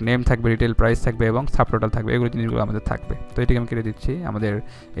হচ্ছে প্রোডাক্ট নেম থাকবে, রিটেল প্রাইস থাকবে এবং সাবটোটাল থাকবে, এগুলো জিনিসগুলো আমাদের থাকবে। তো এটিকে আমি কেটে দিচ্ছি। আমাদের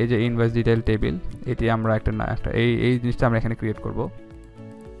এই যে ইনভয়েস ডিটেল টেবিল এটি আমরা একটা এই জিনিসটা আমরা এখানে ক্রিয়েট করব।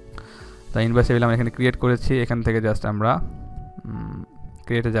 তো ইনভয়েস টেবিল আমরা এখানে ক্রিয়েট করেছি, এখান থেকে জাস্ট আমরা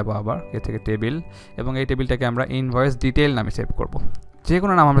ক্রিয়েটে যাব, আবার এ থেকে টেবিল, এবং এই টেবিলটাকে আমরা ইনভয়েস ডিটেল নামে সেভ করব। যে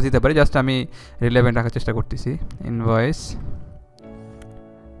কোনো নাম আমরা দিতে পারি, জাস্ট আমি রিলেভেন্ট রাখার চেষ্টা করতেছি। Invoice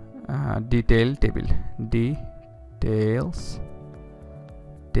detail table, details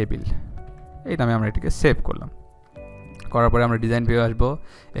table, এই নামে আমরা এটিকে সেভ করলাম। করার পরে আমরা ডিজাইন ভিউ আসবো,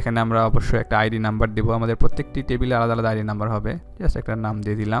 এখানে আমরা অবশ্যই একটা আইডি নাম্বার দেবো, আমাদের প্রত্যেকটি টেবিলে আলাদা আলাদা আইডি নাম্বার হবে, জাস্ট একটা নাম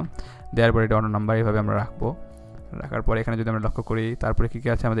দিয়ে দিলাম, দেওয়ার পরে এটা অন্য নাম্বার এইভাবে আমরা রাখবো। রাখার পরে এখানে যদি আমরা লক্ষ্য করি তারপরে কী কী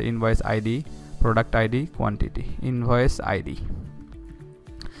আছে আমাদের invoice ID, product ID, quantity, invoice ID,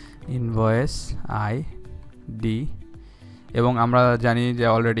 invoice ID, এবং আমরা জানি যে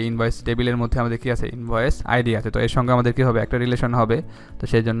অলরেডি ইনভয়েস টেবিলের মধ্যে আমাদের কী আছে ইনভয়েস আইডি আছে, তো এর সঙ্গে আমাদের কী হবে একটা রিলেশন হবে। তো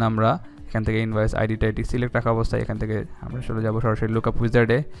সেই জন্য আমরা এখান থেকে ইনভয়েস আইডিটা এটি সিলেক্ট রাখা অবস্থায় এখান থেকে আমরা চলে যাবো সরাসরি লুকআপ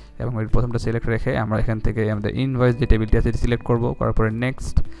উইজার্ডে, এবং এর প্রথমটা সিলেক্ট রেখে আমরা এখান থেকে আমাদের ইনভয়েস যে টেবিলটি আছে এটি সিলেক্ট করবো, করার পরে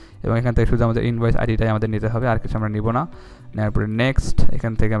নেক্সট, এবং এখান থেকে শুধু আমাদের ইনভয়েস আইডিটাই আমাদের নিতে হবে, আর কিছু আমরা নিব না। নেওয়ার পরে নেক্সট,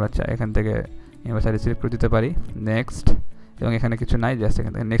 এখান থেকে আমরা এখান থেকে ইনভয়েস আইডি সিলেক্ট করে দিতে পারি, নেক্সট, এবং এখানে কিছু নাই, জাস্ট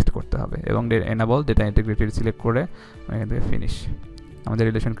এখান থেকে নেক্সট করতে হবে, এবং এনাবল ডেটা ইন্টিগ্রিটি সিলেক্ট করে এখান থেকে ফিনিশ, আমাদের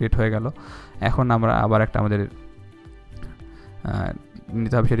রিলেশন ক্রিয়েট হয়ে গেল। এখন আমরা আবার একটা আমাদের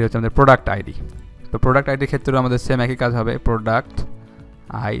নিতে হবে, সেটি হচ্ছে আমাদের প্রোডাক্ট আইডি। তো প্রোডাক্ট আইডির ক্ষেত্রেও আমাদের সেম একই কাজ হবে, প্রোডাক্ট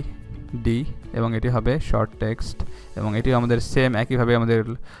আইডি, এবং এটি হবে শর্ট টেক্সট, এবং এটি আমাদের সেম একইভাবে আমাদের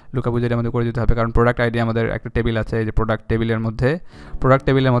লুকআপ উইজার্ডে আমাদের করে দিতে হবে, কারণ প্রোডাক্ট আইডি আমাদের একটা টেবিল আছে, এই যে প্রোডাক্ট টেবিলের মধ্যে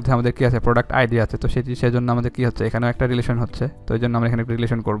আমাদের কী আছে প্রোডাক্ট আইডি আছে, তো সেজন্য আমাদের কী হচ্ছে এখানেও একটা রিলেশন হচ্ছে, তো এই জন্য আমরা এখানে একটা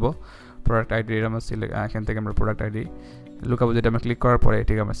রিলেশন করবো প্রোডাক্ট আইডি। আমরা এখান থেকে আমরা প্রোডাক্ট আইডি লুকআপ উইজার্ডে আমরা ক্লিক করার পরে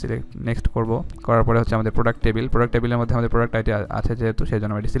এটিকে আমরা সিলেক্ট নেক্সট করবো, করার পরে হচ্ছে আমাদের প্রোডাক্ট টেবিলের মধ্যে আমাদের প্রোডাক্ট আইডি আছে যেহেতু, সেই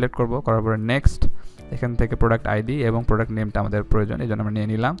জন্য আমরা এটি সিলেক্ট করবো, করার পরে নেক্সট, এখান থেকে প্রোডাক্ট আইডি এবং প্রোডাক্ট নেমটা আমাদের প্রয়োজন, এই জন্য আমরা নিয়ে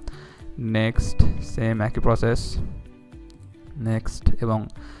নিলাম, নেক্সট, সেম একই প্রসেস, নেক্সট, এবং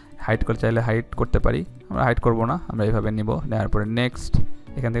হাইড করতে চাইলে হাইড করতে পারি, আমরা হাইড করবো না, আমরা এইভাবে নিব, নেওয়ার পরে নেক্সট,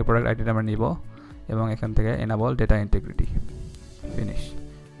 এখান থেকে প্রোডাক্ট আইডিটা আমরা নিব, এবং এখান থেকে এনাবল ডেটা ইন্টিগ্রিটি, ফিনিশ,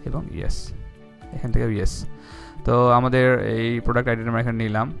 এবং ইয়েস, এখান থেকে ইয়েস। তো আমাদের এই প্রোডাক্ট আইডিটা আমরা এখানে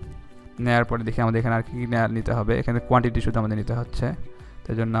নিলাম, নেওয়ার পরে দেখি আমাদের এখানে আর কি নিতে হবে, এখানে কোয়ান্টিটি শুধু আমাদের নিতে হচ্ছে,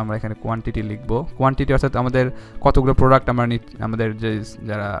 তাই জন্য আমরা এখানে কোয়ান্টিটি লিখবো। কোয়ান্টিটি অর্থাৎ আমাদের কতগুলো প্রোডাক্ট আমরা আমাদের যে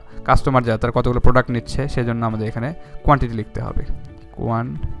যারা কাস্টমার যারা তারা কতগুলো প্রোডাক্ট নিচ্ছে, সেজন্য আমাদের এখানে কোয়ান্টিটি লিখতে হবে,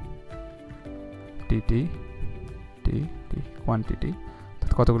 কোয়ান্টিটি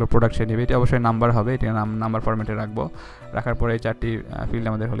কতগুলো প্রোডাক্ট সে নেবে, এটি অবশ্যই নাম্বার হবে, এটি নাম্বার ফরম্যাটে রাখবো। রাখার পরে এই চারটি ফিল্ড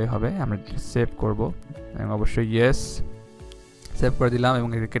আমাদের হলেই হবে, আমরা সেভ করব, এবং অবশ্যই ইয়েস সেভ করে দিলাম, এবং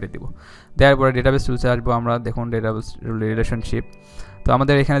এটি কেটে দিব। দেওয়ার পরে ডেটাবেস টুলসে আসবো আমরা, দেখুন ডেটাবেস রিলেশনশিপ। তো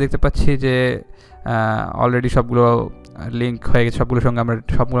আমাদের এখানে দেখতে পাচ্ছি যে অলরেডি সবগুলো লিঙ্ক হয়ে গেছে,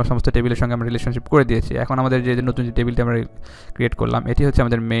 সমস্ত টেবিলের সঙ্গে আমরা রিলেশনশিপ করে দিয়েছি। এখন আমাদের যে নতুন যে টেবিলটা আমরা ক্রিয়েট করলাম এটি হচ্ছে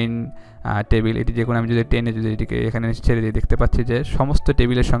আমাদের মেইন টেবিল। এটি যে কোনো আমি যদি টেনে যদি এটিকে এখানে ছেড়ে দিয়ে দেখতে পাচ্ছি যে সমস্ত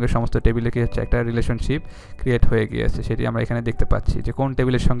টেবিলের সঙ্গে সমস্ত টেবিলে কি হচ্ছে একটা রিলেশনশিপ ক্রিয়েট হয়ে গিয়েছে, সেটি আমরা এখানে দেখতে পাচ্ছি যে কোন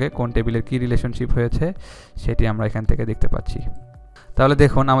টেবিলের সঙ্গে কোন টেবিলের কী রিলেশনশিপ হয়েছে সেটি আমরা এখান থেকে দেখতে পাচ্ছি। তাহলে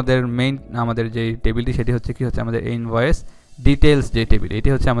দেখুন আমাদের যে টেবিলটি সেটি হচ্ছে কি হচ্ছে আমাদের ইনভয়েস ডিটেলস যে টেবিল, এটি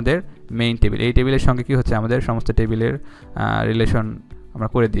হচ্ছে আমাদের মেইন টেবিল। এই টেবিলের সঙ্গে কি হচ্ছে আমাদের সমস্ত টেবিলের রিলেশন আমরা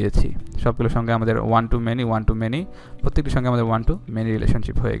করে দিয়েছি, সবগুলোর সঙ্গে আমাদের ওয়ান টু মেনি প্রত্যেকটির সঙ্গে আমাদের ওয়ান টু মেনি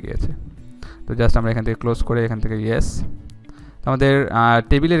রিলেশনশিপ হয়ে গিয়েছে। তো জাস্ট আমরা এখান থেকে ক্লোজ করে এখান থেকে ইয়েস, আমাদের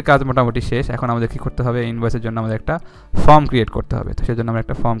টেবিলের কাজ মোটামুটি শেষ। এখন আমাদের কী করতে হবে, ইনভয়েসের জন্য আমাদের একটা ফর্ম ক্রিয়েট করতে হবে, তো সেজন্য আমরা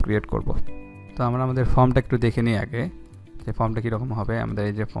একটা ফর্ম ক্রিয়েট করব। তো আমরা আমাদের ফর্মটা একটু দেখে নিই আগে যে ফর্মটা কীরকম হবে। আমাদের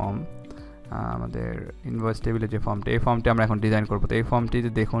এই যে ফর্ম, আমাদের ইনভয়েস টেবিলের যে ফর্মটি, এই ফর্মটি আমরা এখন ডিজাইন করব। তো এই ফর্মটিতে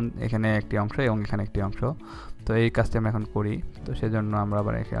দেখুন এখানে একটি অংশ এবং এখানে একটি অংশ, তো এই কাজটি আমরা এখন করি। তো সেজন্য আমরা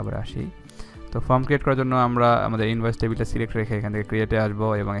আবার আসি। তো ফর্ম ক্রিয়েট করার জন্য আমরা আমাদের ইনভয়েস টেবিলটা সিলেক্ট রেখে এখান থেকে ক্রিয়েটে আসবো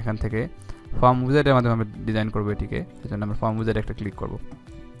এবং এখান থেকে ফর্ম উইজার্ডের মাধ্যমে আমরা ডিজাইন করবো এটিকে, সেজন্য আমরা ফর্ম উইজার্ডে একটা ক্লিক করব।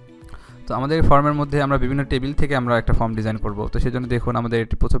 তো আমাদের ফর্মের মধ্যে আমরা বিভিন্ন টেবিল থেকে আমরা একটা ফর্ম ডিজাইন করব। তো সেজন্য দেখুন আমাদের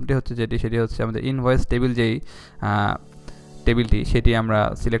প্রথমটি হচ্ছে সেটি হচ্ছে আমাদের ইনভয়েস টেবিল, যেই টেবিলটি সেটি আমরা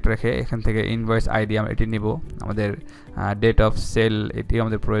সিলেক্ট রেখে এখান থেকে ইনভয়েস আইডি আমরা এটি নিব, আমাদের ডেট অফ সেল এটি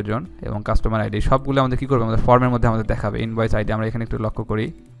আমাদের প্রয়োজন, এবং কাস্টমার আইডি সবগুলো আমাদের কী করবে আমাদের ফর্মের মধ্যে আমাদের দেখাবে। ইনভয়েস আইডি আমরা এখানে একটু লক্ষ্য করি,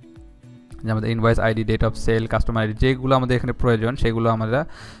 যে আমাদের invoice ID, date of sell, customer ID যেগুলো আমাদের এখানে প্রয়োজন সেগুলো আমরা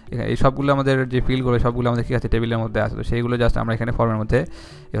এই সবগুলো আমাদের যে ফিল্ডগুলো সবগুলো আমাদের কী আছে টেবিলের মধ্যে আছে, তো সেইগুলো জাস্ট আমরা এখানে ফর্মের মধ্যে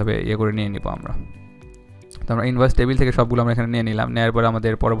এভাবে করে নিয়ে নিব আমরা। তো আমরা ইনভয়েস টেবিল থেকে সবগুলো আমরা এখানে নিয়ে নিলাম। নেওয়ার পর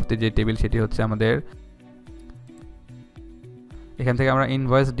আমাদের পরবর্তী যে টেবিল সেটি হচ্ছে আমাদের এখান থেকে আমরা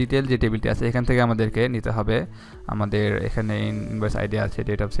ইনভয়েস ডিটেল যে টেবিলটি আছে এখান থেকে আমাদেরকে নিতে হবে আমাদের এখানে ইনভয়েস আইডি আছে,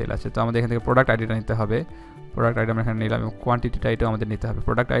 ডেট অফ সেল আছে, তো আমাদের এখান থেকে প্রোডাক্ট আইডিটা নিতে হবে। প্রোডাক্ট আইডি আমরা এখানে নিলাম এবং কোয়ান্টিটিটা এটাও আমাদের নিতে হবে।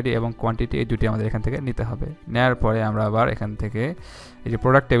 প্রোডাক্ট আইডি এবং কোয়ান্টিটি এই দুটি আমাদের এখান থেকে নিতে হবে। নেওয়ার পরে আমরা আবার এখান থেকে এই যে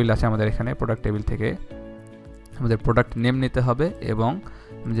প্রোডাক্ট টেবিল আছে আমাদের এখানে, প্রোডাক্ট টেবিল থেকে আমাদের প্রোডাক্ট নেম নিতে হবে এবং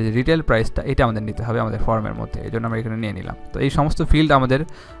যে রিটেল প্রাইসটা এটা আমাদের নিতে হবে আমাদের ফর্মের মধ্যে, এই জন্য আমরা এখানে নিয়ে নিলাম। তো এই সমস্ত ফিল্ড আমাদের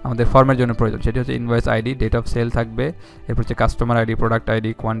ফর্মের জন্য প্রয়োজন। সেটি হচ্ছে invoice ID, date of sell থাকবে, এরপর হচ্ছে customer ID, product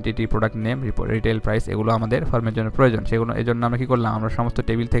ID, quantity, product name, retail price, এগুলো আমাদের ফর্মের জন্য প্রয়োজন। সেগুলো এই জন্য আমরা কী করলাম, আমরা সমস্ত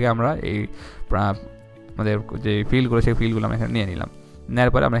টেবিল থেকে আমরা এই আমাদের যে ফিল্ডগুলো সেই ফিল্ডগুলো আমরা এখানে নিয়ে নিলাম।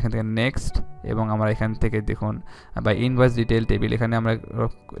 নেওয়ার পরে আমরা এখান থেকে নেক্সট এবং আমরা এখান থেকে দেখুন বাই ইনভয়েস ডিটেল টেবিল, এখানে আমরা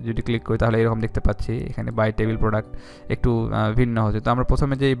যদি ক্লিক করি তাহলে এরকম দেখতে পাচ্ছি এখানে বাই টেবিল প্রোডাক্ট একটু ভিন্ন হচ্ছে। তো আমরা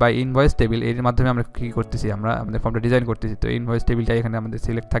প্রথমে যে বাই ইনভয়েস টেবিল এর মাধ্যমে আমরা কী করতেছি, আমরা আমাদের ফর্মটা ডিজাইন করতেছি। তো ইনভয়েস টেবিলটা এখানে আমাদের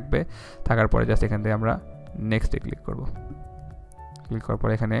সিলেক্ট থাকবে, থাকার পরে জাস্ট এখান থেকে আমরা নেক্সটে ক্লিক করব। ক্লিক করার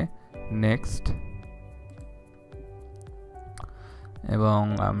পরে এখানে নেক্সট এবং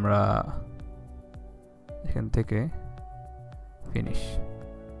আমরা এখান থেকে ফিনিশ।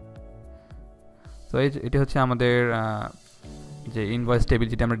 তো এটি হচ্ছে আমাদের যে ইনভয়েস টেবিল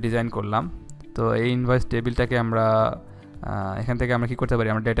যেটা আমরা ডিজাইন করলাম। তো এই ইনভয়েস টেবিলটাকে আমরা এখান থেকে আমরা কী করতে পারি,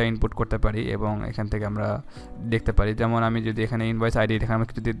 আমরা ডেটা ইনপুট করতে পারি এবং এখান থেকে আমরা দেখতে পারি। যেমন আমি যদি এখানে ইনভয়েস আইডি এখানে আমার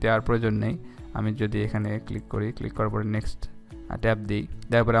কিছু দেওয়ার প্রয়োজন নেই, আমি যদি এখানে ক্লিক করি, ক্লিক করার পরে নেক্সট ট্যাব দিই,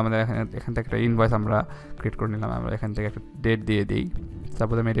 দেওয়ার পরে আমাদের এখান থেকে একটা ইনভয়েস আমরা ক্রিয়েট করে নিলাম। আমরা এখান থেকে একটা ডেট দিয়ে দিই,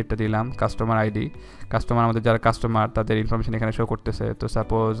 সাপোজ আমি ডেটটা দিলাম। কাস্টমার আইডি, কাস্টমার আমাদের যারা কাস্টমার তাদের ইনফরমেশন এখানে শো করতেছে। তো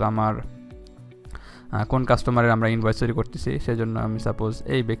সাপোজ আমার কোন কাস্টমারের আমরা ইনভয়েস তৈরি করতেছি, সেজন্য আমি সাপোজ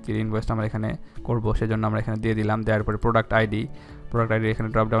এই ব্যক্তির ইনভয়েসটা আমরা এখানে করব, সেজন্য আমরা এখানে দিয়ে দিলাম। দেওয়ার পরে প্রোডাক্ট আইডি এখানে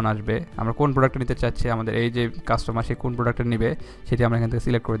ড্রপডাউন আসবে, আমরা কোন প্রোডাক্টটা নিতে চাচ্ছি, আমাদের এই যে কাস্টমার সে কোন প্রোডাক্টটা নেবে সেটি আমরা এখান থেকে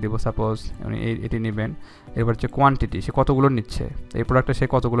সিলেক্ট করে দিব। সাপোজ উনি এটি নেবেন। এরপর হচ্ছে কোয়ান্টিটি, সে কতগুলো নিচ্ছে, এই প্রোডাক্টটা সে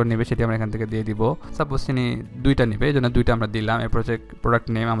কতগুলো নেবে সেটি আমরা এখান থেকে দিয়ে দিব। সাপোজ তিনি 2টা নেবে, এই জন্য 2টা আমরা দিলাম। এরপর হচ্ছে প্রোডাক্ট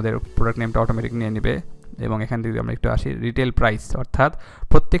নেম, আমাদের প্রোডাক্ট নেমটা অটোমেটিক নিয়ে নেবে এবং এখান থেকে আমরা একটু আসি রিটেল প্রাইস, অর্থাৎ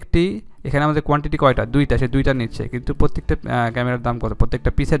প্রত্যেকটি এখানে আমাদের কোয়ান্টিটি কয়টা, 2টা, সে 2টা নিচ্ছে, কিন্তু প্রত্যেকটা ক্যামেরার দাম কত,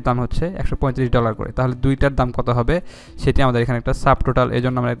 প্রত্যেকটা পিসের দাম হচ্ছে $135 করে, তাহলে 2টার দাম কত হবে সেটি আমাদের এখানে একটা সাব টোটাল, এই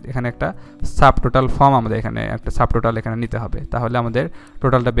জন্য আমরা এখানে একটা সাব টোটাল ফর্ম আমাদের এখানে একটা সাব টোটাল এখানে নিতে হবে, তাহলে আমাদের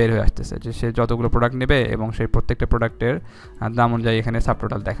টোটালটা বের হয়ে আসতেছে যে সে যতগুলো প্রোডাক্ট নেবে এবং সেই প্রত্যেকটা প্রোডাক্টের দাম অনুযায়ী এখানে সাব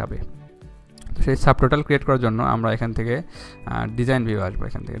টোটাল দেখাবে। তো সেই সাব টোটাল ক্রিয়েট করার জন্য আমরা এখান থেকে ডিজাইন ভিউ আসবো,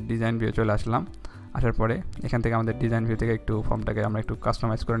 এখান থেকে ডিজাইন ভিউ চলে আসলাম। আসার পরে এখান থেকে আমাদের ডিজাইন ভিউ থেকে একটু ফর্মটাকে আমরা একটু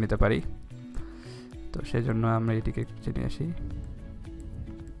কাস্টমাইজ করে নিতে পারি। তো সেই জন্য আমরা এটিকে একটু চিনে আসি,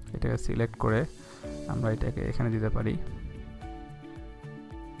 এটাকে সিলেক্ট করে আমরা এটাকে এখানে দিতে পারি।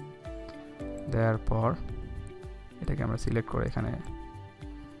 দেওয়ার পর এটাকে আমরা সিলেক্ট করে এখানে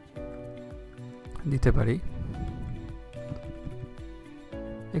দিতে পারি,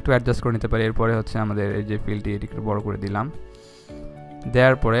 একটু অ্যাডজাস্ট করে নিতে পারি। এরপরে হচ্ছে আমাদের এই যে ফিল্ডটি এটি একটু বড় করে দিলাম।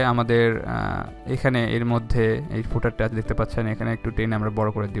 দেওয়ার পরে আমাদের এখানে এর মধ্যে এই ফুটারটা দেখতে পাচ্ছেন, এখানে একটু টেনে আমরা বড়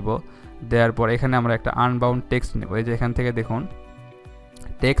করে দিব। দেওয়ার পর এখানে আমরা একটা আনবাউন্ড টেক্সট নেব, এই যে এখান থেকে দেখুন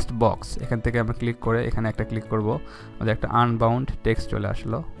টেক্সট বক্স, এখান থেকে আমরা ক্লিক করে এখানে একটা ক্লিক করব, আমাদের একটা আনবাউন্ড টেক্সট চলে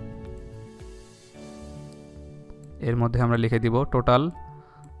আসলো। এর মধ্যে আমরা লিখে দিব টোটাল,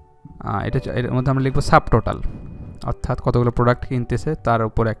 এর মধ্যে আমরা লিখব সাব টোটাল, অর্থাৎ কতগুলো প্রোডাক্ট কিনতেছে তার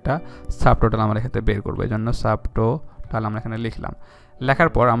উপর একটা সাব টোটাল আমরা এখানে বের করবো, এই জন্য সাব টোটাল আমরা এখানে লিখলাম। লেখার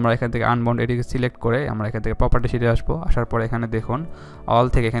পর আমরা এখান থেকে আনবাউন্ড এটিকে সিলেক্ট করে আমরা এখান থেকে প্রপার্টি শিটে আসবো। আসার পর এখানে দেখুন অল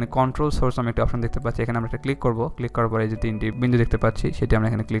থেকে এখানে কন্ট্রোল সোর্স আমি একটা অপশন দেখতে পাচ্ছি, এখানে আমরা একটা ক্লিক করব। ক্লিক করার পরে যে 3টি বিন্দু দেখতে পাচ্ছি সেটি আমরা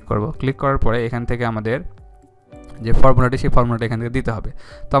এখানে ক্লিক করব। ক্লিক করার পরে এখান থেকে আমাদের যে ফর্মুলাটি সেই ফর্মুলাটা এখান থেকে দিতে হবে।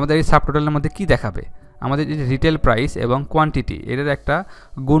 তো আমাদের এই সাব টোটালের মধ্যে কী দেখাবে, আমাদের যে রিটেল প্রাইস এবং কোয়ান্টিটি এর একটা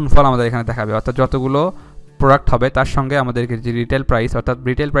গুণফল আমাদের এখানে দেখাবে, অর্থাৎ যতগুলো প্রোডাক্ট হবে তার সঙ্গে আমাদেরকে যে রিটেল প্রাইস, অর্থাৎ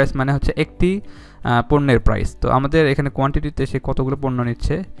রিটেল প্রাইস মানে হচ্ছে একটি পণ্যের প্রাইস, তো আমাদের এখানে কোয়ান্টিটিতে সে কতগুলো পণ্য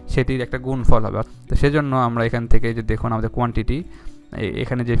নিচ্ছে সেটির একটা গুণফল হবে। তো সেজন্য আমরা এখান থেকে যে দেখুন আমাদের কোয়ান্টিটি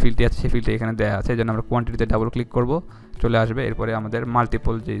এখানে যে ফিল্ডটি আছে সেই ফিল্ডটি এখানে দেওয়া আছে, এই জন্য আমরা কোয়ান্টিটিতে ডাবল ক্লিক করব, চলে আসবে। এরপরে আমাদের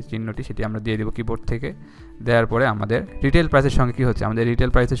মাল্টিপল যে চিহ্নটি সেটি আমরা দিয়ে দেবো কিবোর্ড থেকে। দেওয়ার পরে আমাদের রিটেল প্রাইসের সঙ্গে কী হচ্ছে, আমাদের রিটেল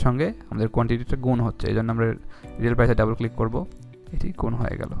প্রাইসের সঙ্গে আমাদের কোয়ান্টিটিটা গুণ হচ্ছে, এই জন্য আমরা রিটেল প্রাইসে ডাবল ক্লিক করব, এটি গুণ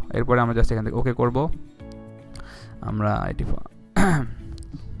হয়ে গেল। এরপরে আমরা জাস্ট এখান থেকে ওকে করব। আমরা এটিকে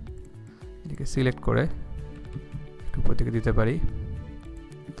সিলেক্ট করে একটু উপর থেকে দিতে পারি,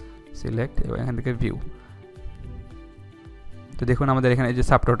 সিলেক্ট এবং এখান থেকে ভিউ। তো দেখুন আমাদের এখানে এই যে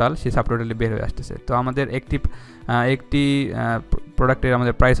সাবটোটাল, সেই সাবটোটালে বের হয়ে আসতেছে। তো আমাদের একটি প্রোডাক্টের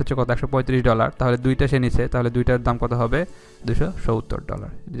আমাদের প্রাইস হচ্ছে কত, $135, তাহলে দুইটা সে নিচ্ছে, তাহলে দুইটার দাম কত হবে, $270।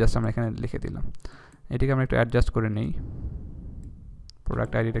 জাস্ট আমরা এখানে লিখে দিলাম। এটিকে আমরা একটু অ্যাডজাস্ট করে নিই,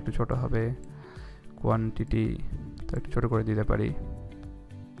 প্রোডাক্ট আইডিটা একটু ছোটো হবে, কোয়ান্টিটি তো একটু ছোটো করে দিতে পারি।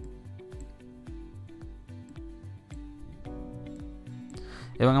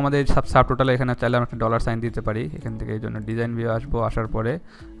 এবং আমাদের সাবটোটালে এখানে চাইলে আমরা একটা ডলার সাইন দিতে পারি এখান থেকে। এই জন্য ডিজাইন ভিউ আসবো, আসার পরে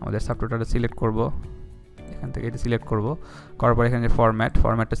আমাদের সাবটোটালটা সিলেক্ট করব, এখান থেকে এটি সিলেক্ট করব, করার পরে এখানে যে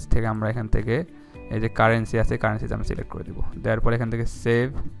ফরম্যাটটা থেকে আমরা এখান থেকে এই যে কারেন্সি আছে, কারেন্সিতে আমরা সিলেক্ট করে দিব। দেওয়ার পরে এখান থেকে সেভ,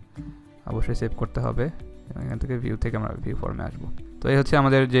 অবশ্যই সেভ করতে হবে, এবং এখান থেকে ভিউ থেকে আমরা ভিউ ফর্মে আসবো। তো এই হচ্ছে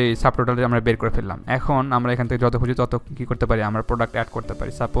আমাদের যে সাবটোটালটা আমরা বের করে ফেললাম। এখন আমরা এখান থেকে যত খুশি তত কী করতে পারি, আমরা প্রোডাক্ট অ্যাড করতে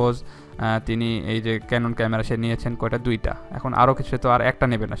পারি। সাপোজ তিনি এই যে ক্যানন ক্যামেরা সে নিয়েছেন কয়টা, 2টা, এখন আরও কিছু তো আর একটা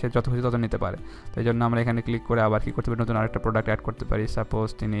নেবে না, সে যত খুশি তত নিতে পারে। তো এই জন্য আমরা এখানে ক্লিক করে আবার কী করতে পারি, নতুন আরেকটা প্রোডাক্ট অ্যাড করতে পারি। সাপোজ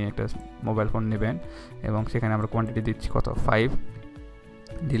তিনি একটা মোবাইল ফোন নেবেন, এবং সেখানে আমরা কোয়ান্টিটি দিচ্ছি কত, 5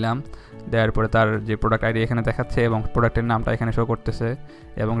 দিলাম। দেওয়ার পরে তার যে প্রোডাক্ট আইডি এখানে দেখাচ্ছে, এবং প্রোডাক্টের নামটা এখানে শো করতেছে,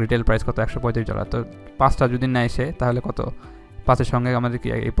 এবং রিটেল প্রাইস কত, $135। তো 5টা যদি নেয় সে, তাহলে কত, 5-এর সঙ্গে আমাদের কি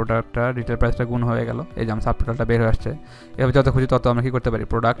এই প্রোডাক্টটা রিটেল প্রাইসটা গুণ হয়ে গেল। এই যে আমার সাবটোটালটা বের হয়ে আসছে। এভাবে যত খুশি তত আমরা কী করতে পারি,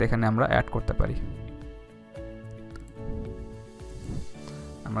 প্রোডাক্ট এখানে আমরা অ্যাড করতে পারি।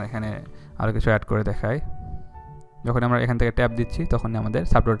 আমরা এখানে আরও কিছু অ্যাড করে দেখাই। যখন আমরা এখান থেকে ট্যাব দিচ্ছি তখনই আমাদের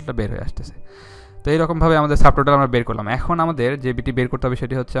সাবটোটালটা বের হয়ে আসতেছে। তো এইরকমভাবে আমাদের সাবটোটাল আমরা বের করলাম। এখন আমাদের যে বিটি বের করতে হবে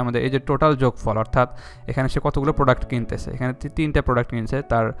সেটি হচ্ছে আমাদের এই যে টোটাল যোগফল, অর্থাৎ এখানে সে কতগুলো প্রোডাক্ট কিনতেছে। এখানে 3টা প্রোডাক্ট কিনছে,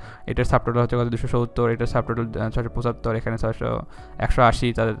 তার এটার সাবটোটাল হচ্ছে কত, 270, এটার সাবটোটাল 675, এখানে 180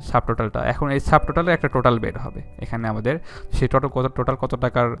 তার সাবটোটালটা। এখন এই সাবটোটালের একটা টোটাল বের হবে। এখানে আমাদের সেই টোটাল কত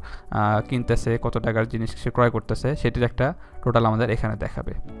টাকার কিনতেছে, কত টাকার জিনিস সে ক্রয় করতেছে, সেটির একটা টোটাল আমাদের এখানে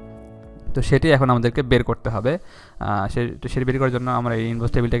দেখাবে। তো সেটি এখন আমাদেরকে বের করতে হবে। সেটি বের করার জন্য আমরা এই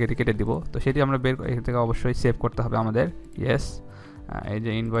ইনভয়েস টেবিলটাকে কেটে দিব। তো সেটি আমরা এখান থেকে অবশ্যই সেভ করতে হবে আমাদের। ইয়েস, এই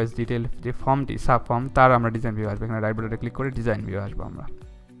যে ইনভয়েস ডিটেল যে ফর্মটি, সাব ফর্ম, তার আমরা ডিজাইন ভিউ আসবে। এখানে রাইট বাটনে ক্লিক করে ডিজাইন ভিউ আসবো আমরা।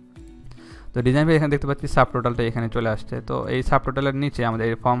 তো ডিজাইন ভিউ এখানে দেখতে পাচ্ছি সাবটোটালটা এখানে চলে আসছে। তো এই সাবটোটালের নিচে আমাদের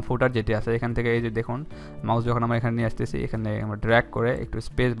এই ফর্ম ফুটার যেটি আছে, এখান থেকে এই যে দেখুন মাউস যখন আমরা এখানে নিয়ে আসতেছি, এখানে আমরা ড্র্যাগ করে একটু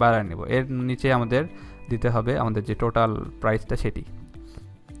স্পেস বাড়ায় নেব। এর নিচে আমাদের দিতে হবে আমাদের যে টোটাল প্রাইসটা সেটি।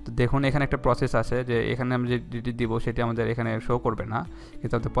 তো দেখুন এখানে একটা প্রসেস আছে, যে এখানে আমি যেটি দিব সেটি আমাদের এখানে শো করবে না,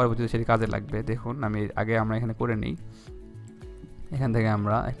 কিন্তু আমাদের পরবর্তীতে সেটি কাজে লাগবে। দেখুন আমরা এখানে করে নিই। এখান থেকে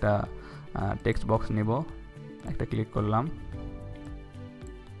আমরা একটা টেক্সট বক্স নিব, একটা ক্লিক করলাম,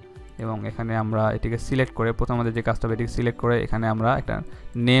 এবং এখানে আমরা এটিকে সিলেক্ট করে, প্রথম আমাদের যে কাজটা হবে এটিকে সিলেক্ট করে এখানে আমরা একটা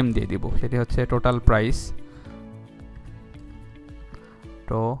নেম দিয়ে দিব। সেটি হচ্ছে টোটাল প্রাইস,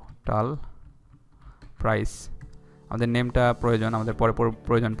 আমাদের নেমটা প্রয়োজন, আমাদের পরে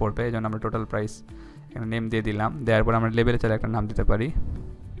প্রয়োজন পড়বে, এই জন্য আমরা টোটাল প্রাইস এখানে নেম দিয়ে দিলাম। দেওয়ার পর আমরা লেবেলে চাইলে একটা নাম দিতে পারি,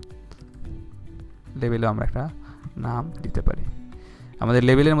 লেবেলেও আমরা একটা নাম দিতে পারি। আমাদের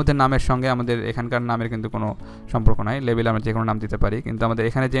লেবেলের মধ্যে নামের সঙ্গে আমাদের এখানকার নামের কিন্তু কোনো সম্পর্ক নাই, লেবেলে আমরা যে কোনো নাম দিতে পারি, কিন্তু আমাদের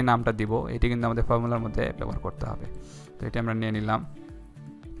এখানে যে নামটা দিব এটি কিন্তু আমাদের ফর্মুলার মধ্যে ব্যবহার করতে হবে। তো এটি আমরা নিয়ে নিলাম,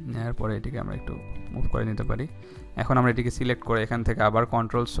 নেওয়ার পরে এটিকে আমরা একটু মুভ করে নিতে পারি। এখন আমরা এটিকে সিলেক্ট করে এখান থেকে আবার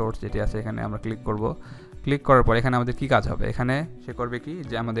কন্ট্রোল সোর্স যেটি আছে এখানে আমরা ক্লিক করব। ক্লিক করার পর এখানে আমাদের কি কাজ হবে, এখানে সে করবে কি,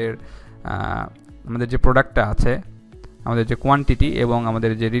 যে আমাদের যে প্রোডাক্টটা আছে, আমাদের যে কোয়ান্টিটি এবং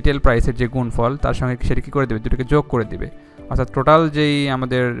আমাদের যে রিটেল প্রাইসের যে গুণফল, তার সঙ্গে সেটি কী করে দেবে, দুটোকে যোগ করে দিবে। অর্থাৎ টোটাল যেই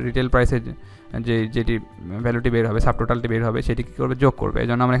আমাদের রিটেল প্রাইসের যেটি ভ্যালুটি বের হবে, সাব টোটালটি বের হবে, সেটি কী করবে, যোগ করবে। এই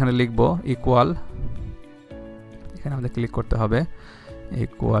জন্য আমরা এখানে লিখব ইকুয়াল, এখানে আমাদের ক্লিক করতে হবে,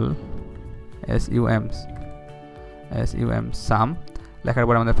 ইকুয়াল SUM সাম লেখার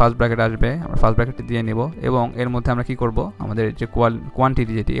পরে আমাদের ফার্স্ট ব্র্যাকেট আসবে, আমরা ফার্স্ট ব্র্যাকেটটি দিয়ে নিব, এবং এর মধ্যে আমরা কি করব, আমাদের যে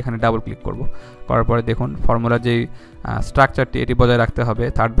কোয়ান্টিটি যেটি এখানে ডাবল ক্লিক করব। করার পরে দেখুন ফর্মুলার যেই স্ট্রাকচারটি এটি বজায় রাখতে হবে,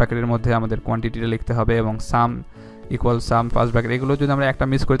 থার্ড ব্র্যাকেটের মধ্যে আমাদের কোয়ান্টিটিটা লিখতে হবে, এবং সাম ইকুয়াল সাম ফার্স্ট ব্র্যাকেট, এগুলো যদি আমরা একটা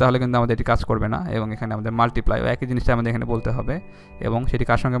মিস করি তাহলে কিন্তু আমাদের এটি কাজ করবে না। এবং এখানে আমাদের মাল্টিপ্লাই, একই জিনিসটা আমাদের এখানে বলতে হবে, এবং সেটি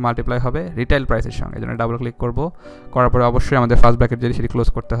কার সঙ্গে মাল্টিপ্লাই হবে, রিটেল প্রাইসের সঙ্গে। এই জন্য ডাবল ক্লিক করব, করার পরে অবশ্যই আমাদের ফার্স্ট ব্র্যাকেট যেটি সেটি ক্লোজ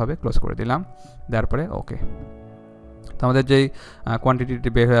করতে হবে, ক্লোজ করে দিলাম। দেওয়ার পরে ওকে। তো আমাদের যেই কোয়ান্টিটিটি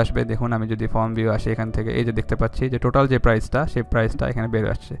বের হয়ে আসবে, দেখুন আমি যদি ফর্ম ভিউ আসি এখান থেকে, এই যে দেখতে পাচ্ছি যে টোটাল যে প্রাইসটা, সেই প্রাইসটা এখানে বের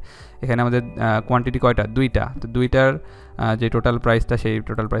হয়ে আসছে। এখানে আমাদের কোয়ান্টিটি কয়টা, 2টা, তো 2টার যে টোটাল প্রাইসটা, সেই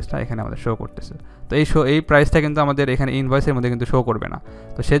টোটাল প্রাইসটা এখানে আমাদের শো করতেছে। তো এই প্রাইসটা কিন্তু আমাদের এখানে ইনভয়েসের মধ্যে কিন্তু শো করবে না।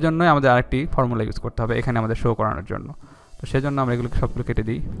 তো সেজন্যই আমাদের আরেকটি ফর্মুলা ইউজ করতে হবে এখানে আমাদের শো করানোর জন্য। তো সেজন্য আমরা এগুলোকে সবগুলো কেটে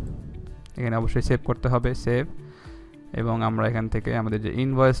দিই, এখানে অবশ্যই সেভ করতে হবে, সেভ। এবং আমরা এখান থেকে আমাদের যে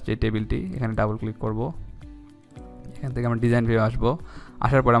ইনভয়েস যে টেবিলটি, এখানে ডাবল ক্লিক করব, এখান থেকে আমরা ডিজাইন ভিউ আসবো,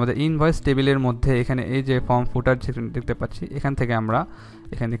 আসার পরে আমাদের ইনভয়েস টেবিলের মধ্যে এখানে এই যে ফর্ম ফুটার দেখতে পাচ্ছি, এখান থেকে আমরা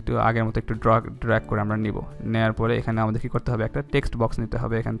এখানে একটু আগের মতো একটু ড্র্যাগ করে আমরা নিব। নেওয়ার পরে এখানে আমাদের কী করতে হবে, একটা টেক্সট বক্স নিতে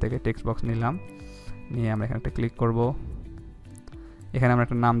হবে। এখান থেকে টেক্সট বক্স নিলাম, নিয়ে আমরা এখানে একটা ক্লিক করব। এখানে আমরা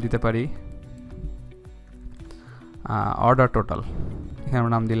একটা নাম দিতে পারি অর্ডার টোটাল। এখানে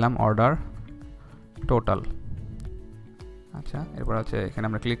আমরা নাম দিলাম অর্ডার টোটাল। আচ্ছা, এরপর হচ্ছে এখানে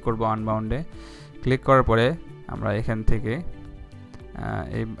আমরা ক্লিক করব আনবাউন্ডে। ক্লিক করার পরে আমরা এখান থেকে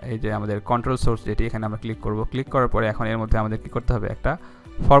এই যে আমাদের কন্ট্রোল সোর্স যেটি, এখানে আমরা ক্লিক করব। ক্লিক করার পরে এখন এর মধ্যে আমাদের কী করতে হবে, একটা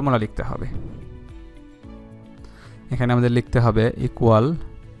ফর্মুলা লিখতে হবে। এখানে আমাদের লিখতে হবে ইকুয়াল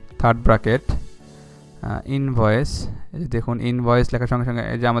থার্ড ব্র্যাকেট ইনভয়েস। দেখুন ইনভয়েস লেখার সঙ্গে সঙ্গে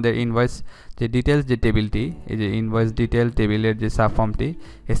এই যে আমাদের ইনভয়েস যে ডিটেলস যে টেবিলটি, এই যে ইনভয়েস ডিটেল টেবিলের যে সাব ফর্মটি,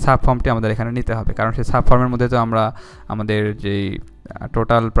 এই সাব ফর্মটি আমাদের এখানে নিতে হবে। কারণ সেই সাব ফর্মের মধ্যে তো আমরা আমাদের যেই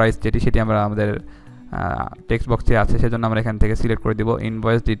টোটাল প্রাইস যেটি সেটি আমরা আমাদের টেক্সট বক্সে আছে, সেজন্য আমরা এখান থেকে সিলেক্ট করে দিব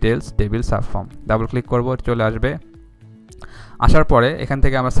invoice details table sub form. Double click করব, চলে আসবে। আসার পরে এখান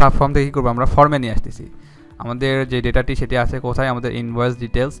থেকে আমরা সাব ফর্ম থেকে কী করবো, আমরা ফর্মে নিয়ে আসতেছি। আমাদের যে ডেটাটি সেটি আছে কোথায়, আমাদের ইনভয়েস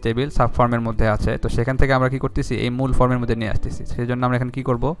ডিটেলস টেবিল সাব ফর্মের মধ্যে আছে। তো সেখান থেকে আমরা কী করতেছি, এই মূল ফর্মের মধ্যে নিয়ে আসতেছি। সেই জন্য আমরা এখানে কী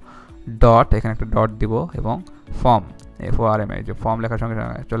করব, ডট, এখানে একটা ডট দিব এবং ফর্ম FORM, এই যে ফর্ম লেখার সঙ্গে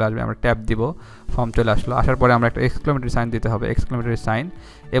সঙ্গে চলে আসবে। আমরা ট্যাব দিব, ফর্ম চলে আসলো। আসার পরে আমরা একটা এক্সক্লেমেটরি সাইন দিতে হবে, এক্সক্লেমেটরি সাইন।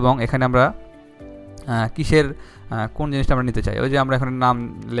 এবং এখানে আমরা কিসের কোন জিনিসটা আমরা নিতে চাই, ওই যে আমরা এখানে নাম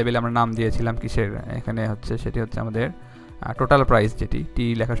লেভেলে আমরা নাম দিয়েছিলাম কিসের, এখানে হচ্ছে সেটি হচ্ছে আমাদের টোটাল প্রাইস, যেটি টি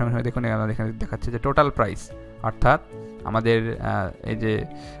লেখার সঙ্গে সঙ্গে দেখুন এখানে দেখাচ্ছে যে টোটাল প্রাইস। অর্থাৎ আমাদের এই যে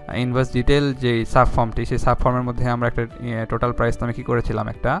ইনভয়েস ডিটেল যে সাব ফর্মটি, সেই সাব ফর্মের মধ্যে আমরা একটা টোটাল প্রাইস নামে কী করেছিলাম,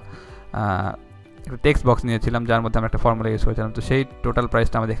 একটা টেক্সট বক্স নিয়েছিলাম যার মধ্যে আমরা একটা ফর্মুলা ইউজ করেছিলাম। তো সেই টোটাল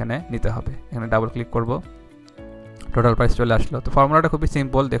প্রাইসটা আমাদের এখানে নিতে হবে। এখানে ডাবল ক্লিক করব, টোটাল প্রাইস চলে আসলো। তো ফর্মুলাটা খুবই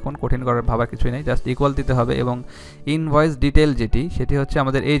সিম্পল, দেখুন কঠিন করার ভাবার কিছুই নেই, জাস্ট ইকুয়াল দিতে হবে। এবং ইনভয়েস ডিটেল যেটি, সেটি হচ্ছে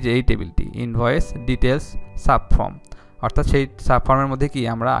আমাদের এই যে এই টেবিলটি ইনভয়েস ডিটেলস সাব ফর্ম। অর্থাৎ সেই সাব ফর্মের মধ্যে কি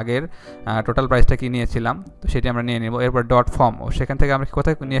আমরা আগের টোটাল প্রাইসটা কি নিয়েছিলাম, তো সেটি আমরা নিয়ে নেব। এরপর ডট ফর্ম, ও সেখান থেকে আমরা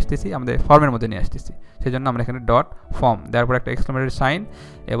কোথায় নিয়ে আসতেছি, আমাদের ফর্মের মধ্যে নিয়ে আসতেছি। সেই জন্য আমরা এখানে ডট ফর্ম দেওয়ার পর একটা এক্সক্লেমেটরি সাইন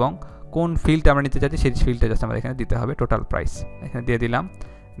এবং কোন ফিল্ডটা আমরা নিতে চাচ্ছি সেই ফিল্ডটা জাস্ট আমাদের এখানে দিতে হবে, টোটাল প্রাইস। এখানে দিয়ে দিলাম,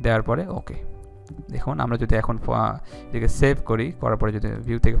 দেওয়ার পরে ওকে। দেখুন আমরা যদি এখন এটাকে সেভ করি, করার পরে যদি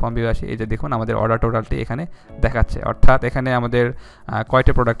ভিউ থেকে ফর্ম ভিউ আসি, এই যে দেখুন আমাদের অর্ডার টোটালটি এখানে দেখাচ্ছে। অর্থাৎ এখানে আমাদের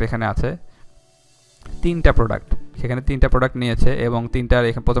কয়টা প্রোডাক্ট এখানে আছে, 3টা প্রোডাক্ট। সেখানে 3টা প্রোডাক্ট নিয়েছে এবং 3টার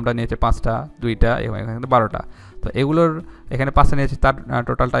এখানে প্রথমটা নিয়েছে 5টা, 2টা এবং এখানে 12টা। তো এগুলোর এখানে 5টা নিয়েছে, তার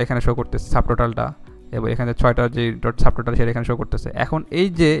টোটালটা এখানে শো করতেছে, সাব টোটালটা। এবং এখানে 6টার যে সাব টোটাল সেটা এখানে শো করতেছে। এখন এই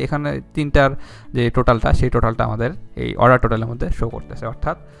যে এখানে 3টার যে টোটালটা, সেই টোটালটা আমাদের এই অর্ডার টোটালের মধ্যে শো করতেছে।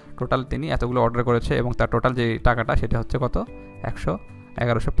 অর্থাৎ টোটাল তিনি এতগুলো অর্ডার করেছে এবং তার টোটাল যে টাকাটা সেটা হচ্ছে কত,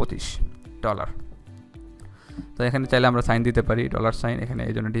 $1125। তো এখানে চাইলে আমরা সাইন দিতে পারি, ডলার সাইন। এখানে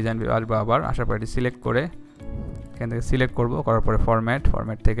এই জন্য ডিজাইন আসবো, আবার আসার পরে সিলেক্ট করে এখান থেকে সিলেক্ট করব, করার পরে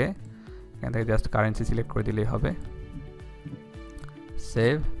ফরম্যাট থেকে এখান থেকে জাস্ট কারেন্সি সিলেক্ট করে দিলেই হবে।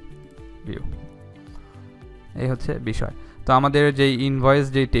 সেভ ভিউ, এই হচ্ছে বিষয়। তো আমাদের যেই ইনভয়েস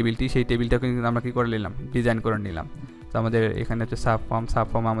যেই টেবিলটি, সেই টেবিলটাকে কিন্তু আমরা কী করে নিলাম, ডিজাইন করে নিলাম। তো আমাদের এখানে হচ্ছে সাব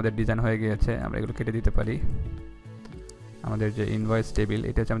ফর্ম আমাদের ডিজাইন হয়ে গিয়েছে। আমরা এগুলো কেটে দিতে পারি। আমাদের যে ইনভয়েস টেবিল,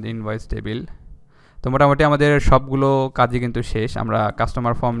 এটা হচ্ছে আমাদের ইনভয়েস টেবিল। তো মোটামুটি আমাদের সবগুলো কাজই কিন্তু শেষ। আমরা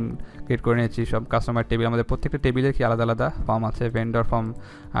কাস্টমার ফর্ম ক্রিয়েট করে নিয়েছি, সব কাস্টমার টেবিল। আমাদের প্রত্যেকটা টেবিলের কি আলাদা আলাদা ফর্ম আছে, ভেন্ডর ফর্ম,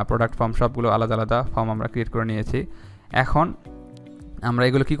 প্রোডাক্ট ফর্ম, সবগুলো আলাদা আলাদা ফর্ম আমরা ক্রিয়েট করে নিয়েছি। এখন আমরা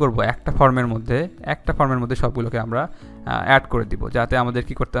এগুলো কি করব, একটা ফর্মের মধ্যে সবগুলোকে আমরা অ্যাড করে দিব, যাতে আমাদের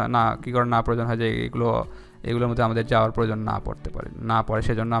কী করার না প্রয়োজন হয় যে এগুলোর মধ্যে আমাদের যাওয়ার প্রয়োজন না পড়ে।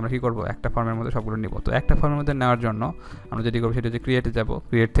 সেজন্য আমরা কী করব, একটা ফর্মের মধ্যে সবগুলো নিব। তো একটা ফর্মের মধ্যে নেওয়ার জন্য আমরা যেটি করবো সেটা হচ্ছে ক্রিয়েটে যাব।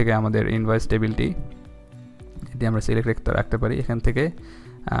 ক্রিয়েট থেকে আমাদের ইনভয়েস টেবিলটি এটি আমরা সিলেক্ট রাখতে পারি। এখান থেকে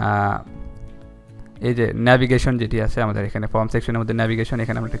এই যে ন্যাভিগেশন যেটি আছে আমাদের এখানে ফর্ম সেকশনের মধ্যে ন্যাভিগেশন,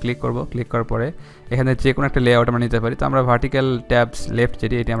 এখানে আমরা ক্লিক করব। ক্লিক করার পরে এখানে যে কোনো একটা লেআউট আমরা নিতে পারি। তো আমরা ভার্টিক্যাল ট্যাবস লেফট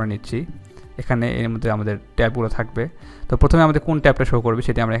এটি আমরা নিচ্ছি। এখানে এর মধ্যে আমাদের ট্যাবগুলো থাকবে। তো প্রথমে আমাদের কোন ট্যাবটা শো করবে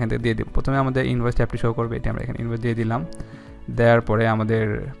সেটি আমরা এখান থেকে দিয়ে দিব। প্রথমে আমাদের ইনভয়েস ট্যাবটি শো করবে, এটি আমরা এখানে ইনভয়েস দিয়ে দিলাম। দেওয়ার পরে আমাদের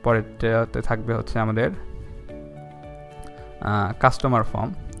পরেরটাতে থাকবে হচ্ছে আমাদের কাস্টমার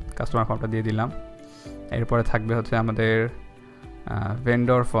ফর্মটা দিয়ে দিলাম। এরপরে থাকবে হচ্ছে আমাদের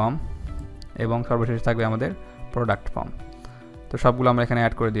ভেন্ডর ফর্ম এবং সর্বশেষে থাকবে আমাদের প্রোডাক্ট ফর্ম। তো সবগুলো আমরা এখানে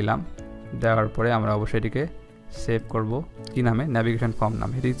অ্যাড করে দিলাম। দেওয়ার পরে আমরা অবশ্যই এটিকে সেভ করব, কী নামে, ন্যাভিগেশন ফর্ম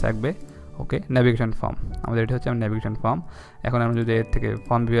নামে এটি থাকবে। ওকে, ন্যাভিগেশন ফর্ম আমাদের এটা হচ্ছে ন্যাভিগেশন ফর্ম। এখন আমরা যদি এর থেকে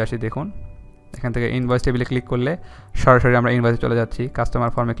ফর্ম ভিউ আসি, দেখুন এখান থেকে ইনভয়েস টেবিলে ক্লিক করলে সরাসরি আমরা ইনভয়েসে চলে যাচ্ছি,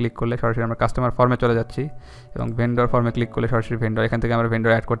 কাস্টমার ফর্মে ক্লিক করলে সরাসরি আমরা কাস্টমার ফর্মে চলে যাচ্ছি, এবং ভেন্ডর ফর্মে ক্লিক করলে সরাসরি ভেন্ডর, এখান থেকে আমরা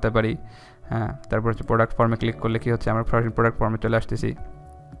ভেন্ডর অ্যাড করতে পারি। হ্যাঁ, তারপর হচ্ছে প্রোডাক্ট ফর্মে ক্লিক করলে কী হচ্ছে, আমরা সরাসরি প্রোডাক্ট ফর্মে চলে আসতেছি।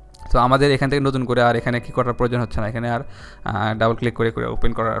 তো আমাদের এখান থেকে নতুন করে আর এখানে কী করার প্রয়োজন হচ্ছে না, এখানে আর ডাবল ক্লিক করে করে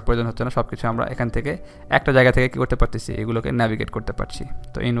ওপেন করার প্রয়োজন হচ্ছে না, সব কিছু আমরা এখান থেকে একটা জায়গা থেকে কী করতে পারতেছি, এগুলোকে ন্যাভিগেট করতে পারছি।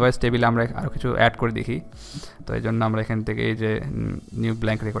 তো ইনভয়েস টেবিলে আমরা আরও কিছু অ্যাড করে দেখি। তো এই জন্য আমরা এখান থেকে এই যে নিউ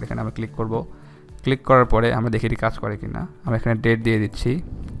ব্ল্যাঙ্ক রেকর্ড এখানে আমরা ক্লিক করব। ক্লিক করার পরে আমরা দেখি এটি কাজ করে কি না। আমরা এখানে ডেট দিয়ে দিচ্ছি,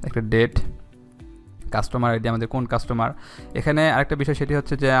 একটা ডেট, কাস্টমার আইডি আমাদের কোন কাস্টমার। এখানে আরেকটা বিষয় সেটি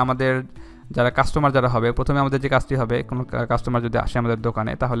হচ্ছে যে আমাদের যারা কাস্টমার যারা হবে, প্রথমে আমাদের যে কাজটি হবে, কোনো কাস্টমার যদি আসে আমাদের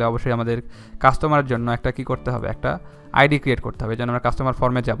দোকানে, তাহলে অবশ্যই আমাদের কাস্টমারের জন্য একটা কী করতে হবে, একটা আইডি ক্রিয়েট করতে হবে। যেন আমরা কাস্টমার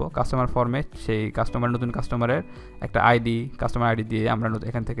ফর্মে যাব, কাস্টমার ফর্মে সেই নতুন কাস্টমারের একটা আইডি, কাস্টমার আইডি দিয়ে আমরা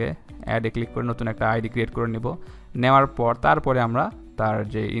এখান থেকে অ্যাডে ক্লিক করে নতুন একটা আইডি ক্রিয়েট করে নেব। নেওয়ার পর তারপরে আমরা তার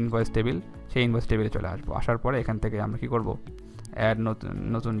যে ইনভয়েস টেবিল, সেই ইনভয়েস টেবিলে চলে আসবো। আসার পরে এখান থেকে আমরা কী করব, অ্যাড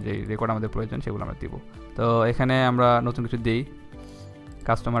নতুন যে রেকর্ড আমাদের প্রয়োজন সেগুলো আমরা দিব। তো এখানে আমরা নতুন কিছু দিই,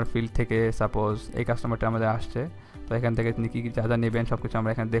 কাস্টমার ফিল্ড থেকে সাপোজ এই কাস্টমারটা আমাদের আসছে, তো এখান থেকে তিনি কী কী যা যা নেবেন সব কিছু আমরা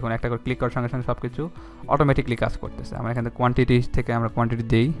এখানে দেখুন একটা করে ক্লিক করার সঙ্গে সঙ্গে সব কিছু অটোমেটিকলি কাজ করতেছে। আমরা এখান থেকে কোয়ান্টিটি থেকে আমরা কোয়ান্টিটি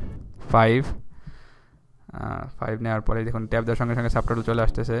দিই 5 নেওয়ার পরে দেখুন ট্যাব দেওয়ার সঙ্গে সঙ্গে সাবটোটাল চলে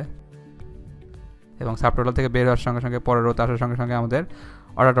আসতেছে, এবং সাবটোটাল থেকে বের হওয়ার সঙ্গে সঙ্গে পরের রোতে আসার সঙ্গে সঙ্গে আমাদের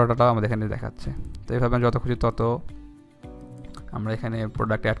অর্ডারটাও আমাদের এখানে দেখাচ্ছে। তো এইভাবে যত খুশি তত আমরা এখানে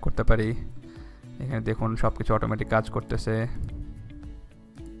প্রোডাক্ট অ্যাড করতে পারি। এখানে দেখুন সব কিছু অটোমেটিক কাজ করতেছে।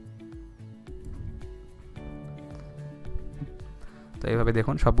 তো এইভাবে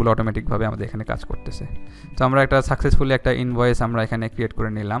দেখুন সবগুলো অটোমেটিকভাবে আমাদের এখানে কাজ করতেছে। তো আমরা একটা সাকসেসফুলি একটা ইনভয়েস আমরা এখানে ক্রিয়েট করে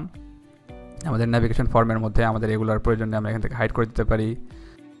নিলাম। আমাদের ন্যাভিগেশন ফর্মের মধ্যে আমাদের এগুলোর প্রয়োজনে আমরা এখান থেকে হাইড করে দিতে পারি।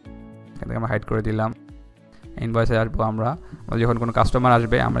 এখান থেকে আমরা হাইড করে দিলাম। ইনভয়েসে আসবো আমরা যখন কোনো কাস্টমার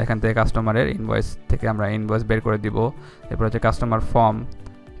আসবে, আমরা এখান থেকে কাস্টমারের ইনভয়েস থেকে আমরা ইনভয়েস বের করে দিব। এরপর হচ্ছে কাস্টমার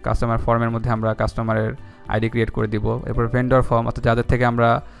ফর্মের মধ্যে আমরা কাস্টমারের আইডি ক্রিয়েট করে দিব। এরপর ভেন্ডর ফর্ম, অর্থাৎ যাদের থেকে আমরা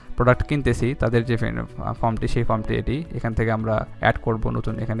প্রোডাক্ট কিনতেছি তাদের যে ফর্মটি, সেই ফর্মটি এটি এখান থেকে আমরা অ্যাড করব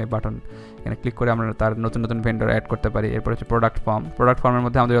নতুন। এখানে বাটন এখানে ক্লিক করে আমরা তার নতুন ভেন্ডর অ্যাড করতে পারি। এরপর হচ্ছে প্রোডাক্ট ফর্মের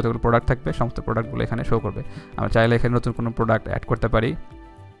মধ্যে আমাদের যতগুলো প্রোডাক্ট থাকবে সমস্ত প্রোডাক্টগুলো এখানে শো করবে। আমরা চাইলে এখানে নতুন কোনো প্রোডাক্ট অ্যাড করতে পারি।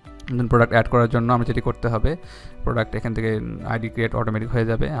 নতুন প্রোডাক্ট অ্যাড করার জন্য আমরা যেটি করতে হবে, প্রোডাক্ট এখান থেকে আইডি ক্রিয়েট অটোমেটিক হয়ে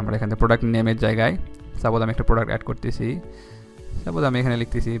যাবে। আমরা এখান থেকে প্রোডাক্ট নেমের জায়গায় সাপোজ আমি একটা প্রোডাক্ট অ্যাড করতেছি, সাপোজ আমি এখানে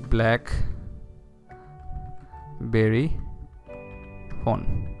লিখতেছি ব্ল্যাক বেরি ফোন।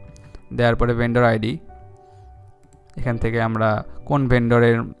 দেওয়ার পরে ভেন্ডর আইডি, এখান থেকে আমরা কোন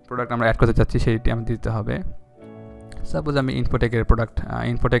ভেন্ডরের প্রোডাক্ট আমরা অ্যাড করতে চাচ্ছি সেইটি আমি দিতে হবে। সাপোজ আমি ইনফোটেকের প্রোডাক্ট,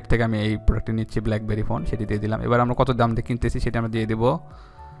 ইনফোটেক থেকে আমি এই প্রোডাক্টটি নিচ্ছি ব্ল্যাকবেরি ফোন, সেটি দিয়ে দিলাম। এবার আমরা কত দাম দিয়ে কিনতেছি সেটা আমরা দিয়ে দেবো।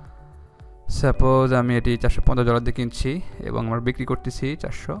 সাপোজ আমি এটি $450 দিয়ে কিনছি এবং আমরা বিক্রি করতেছি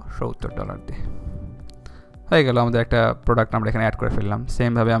 $470 দিয়ে। হয়ে গেল আমাদের একটা প্রোডাক্ট আমরা এখানে অ্যাড করে ফেললাম।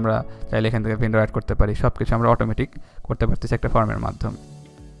 সেমভাবে আমরা চাইলে এখান থেকে ভেন্ডর অ্যাড করতে পারি। সব কিছু আমরা অটোমেটিক করতে পারতেছি একটা ফর্মের মাধ্যমে।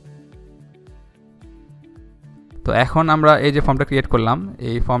 তো এখন আমরা এই যে ফর্মটা ক্রিয়েট করলাম,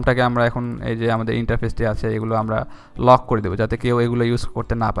 এই ফর্মটাকে আমরা এখন এই যে আমাদের ইন্টারফেসটি আছে এগুলো আমরা লক করে দেবো, যাতে কেউ এগুলো ইউজ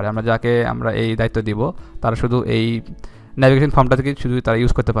করতে না পারে। আমরা যাকে আমরা এই দায়িত্ব দিব তারা শুধু এই ন্যাভিগেশন ফর্মটা থেকে শুধু তারা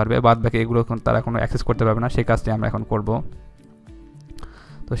ইউজ করতে পারবে, বাদ বাকি এগুলো তারা কোনো অ্যাক্সেস করতে পারবে না। সেই কাজটি আমরা এখন করব।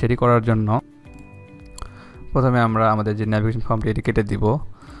 তো সেটি করার জন্য প্রথমে আমরা আমাদের যে ন্যাভিগেশন ফর্মটি এটি কেটে দিব।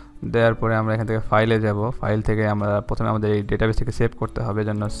 দেওয়ার পরে আমরা এখান থেকে ফাইলে যাব। ফাইল থেকে আমরা প্রথমে আমাদের এই ডেটাবেস থেকে সেভ করতে হবে,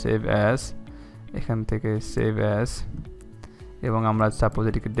 জন্য সেভ অ্যাজ, এখান থেকে সেভ অ্যাজ, এবং আমরা সাপোজ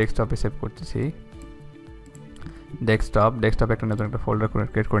এটিকে ডেস্কটপে সেভ করতেছি। ডেস্কটপে একটা নতুন একটা ফোল্ডার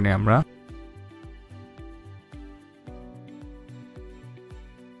ক্রিয়েট করে নিই আমরা।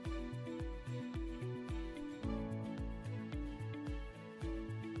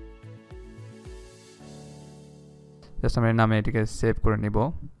 জাস্ট আমরা নামে এটিকে সেভ করে নিব।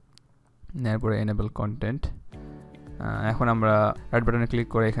 নেওয়ার পরে এনেবল কন্টেন্ট। এখন আমরা রাইট বাটনে ক্লিক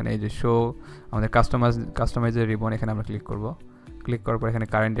করে এখানে এই যে শো আমাদের কাস্টমাইজের রিবন, এখানে আমরা ক্লিক করব। ক্লিক করার পর এখানে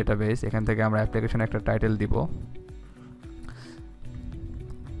কারেন্ট ডেটাবেস, এখান থেকে আমরা অ্যাপ্লিকেশন একটা টাইটেল দিব।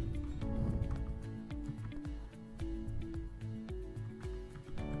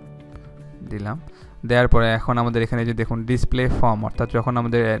 দিলাম। দেওয়ার পরে এখন আমাদের এখানে যে দেখুন ডিসপ্লে ফর্ম, অর্থাৎ যখন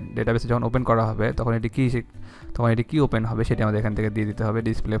আমাদের ডেটাবেসে যখন ওপেন করা হবে তখন এটি কি ওপেন হবে সেটি আমাদের এখান থেকে দিয়ে দিতে হবে।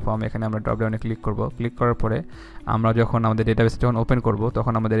 ডিসপ্লে ফর্ম, এখানে আমরা ড্রপ ডাউনে ক্লিক করব। ক্লিক করার পরে আমরা যখন আমাদের ডেটাবেসে যখন ওপেন করব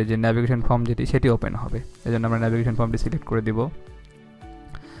তখন আমাদের এই যে ন্যাভিগেশন ফর্ম সেটি ওপেন হবে। এই জন্য আমরা ন্যাভিগেশন ফর্মটি সিলেক্ট করে দিব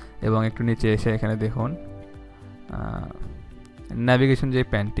এবং একটু নিচে এসে এখানে দেখুন ন্যাভিগেশন যে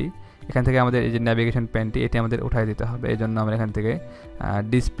প্যানটি, এখান থেকে আমাদের এই যে ন্যাভিগেশন প্যানটি এটি আমাদের উঠাই দিতে হবে। এই জন্য আমরা এখান থেকে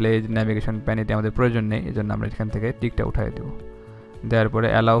ডিসপ্লে ন্যাভিগেশন প্যান এটি আমাদের প্রয়োজন নেই, এই জন্য আমরা এখান থেকে টিকটা উঠাই দেব। দেওয়ার পরে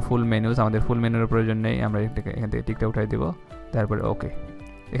অ্যালাউ ফুল মেনুজ, আমাদের ফুল মেনুর প্রয়োজন নেই, আমরা এখান থেকে টিকটা উঠাই দিব। তারপরে ওকে।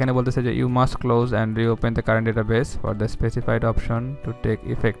 এখানে বলতেছে যে you must close and reopen the current database for the specified option to take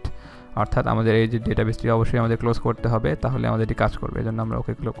effect. অর্থাৎ আমাদের এই যে ডেটাবেসটি অবশ্যই আমাদের ক্লোজ করতে হবে, তাহলে আমাদের এটি কাজ করবে। এই জন্য আমরা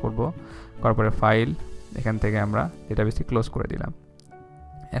ওকে ক্লোজ করবো। করার পরে ফাইল, এখান থেকে আমরা ডেটাবেসটি ক্লোজ করে দিলাম।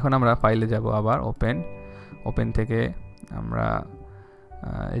 এখন আমরা ফাইলে যাব, আবার ওপেন থেকে আমরা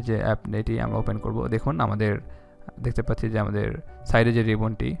এই যে অ্যাপ এটি আমরা ওপেন করব। দেখুন আমাদের দেখতে পাচ্ছি যে আমাদের সাইডে যে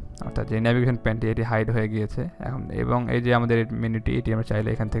রিবনটি অর্থাৎ যে ন্যাভিগেশন প্যানটি এটি হাইড হয়ে গিয়েছে এখন, এবং এই যে আমাদের মেনুটি এটি আমরা চাইলে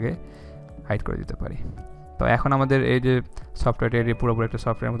এখান থেকে হাইড করে দিতে পারি। তো এখন আমাদের এই যে সফটওয়্যারটি এটি পুরোপুরি একটা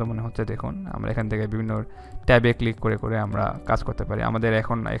সফটওয়্যার মতো মনে হচ্ছে। দেখুন আমরা এখান থেকে বিভিন্ন ট্যাবে ক্লিক করে করে আমরা কাজ করতে পারি। আমাদের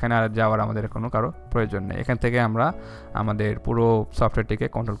এখন এখানে আর যাওয়ার আমাদের কোনো কারো প্রয়োজন নেই, এখান থেকে আমরা আমাদের পুরো সফটওয়্যারটিকে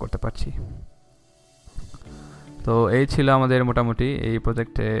কন্ট্রোল করতে পারছি। তো এই ছিল আমাদের মোটামুটি এই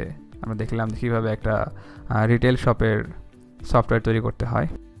প্রজেক্টে আমরা দেখলাম কীভাবে একটা রিটেল শপের সফটওয়্যার তৈরি করতে হয়।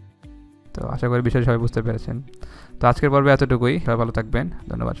 তো আশা করি বিষয় সবাই বুঝতে পেরেছেন। তো আজকের পর্বে এতটুকুই, সবাই ভালো থাকবেন,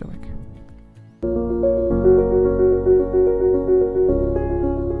 ধন্যবাদ সবাইকে।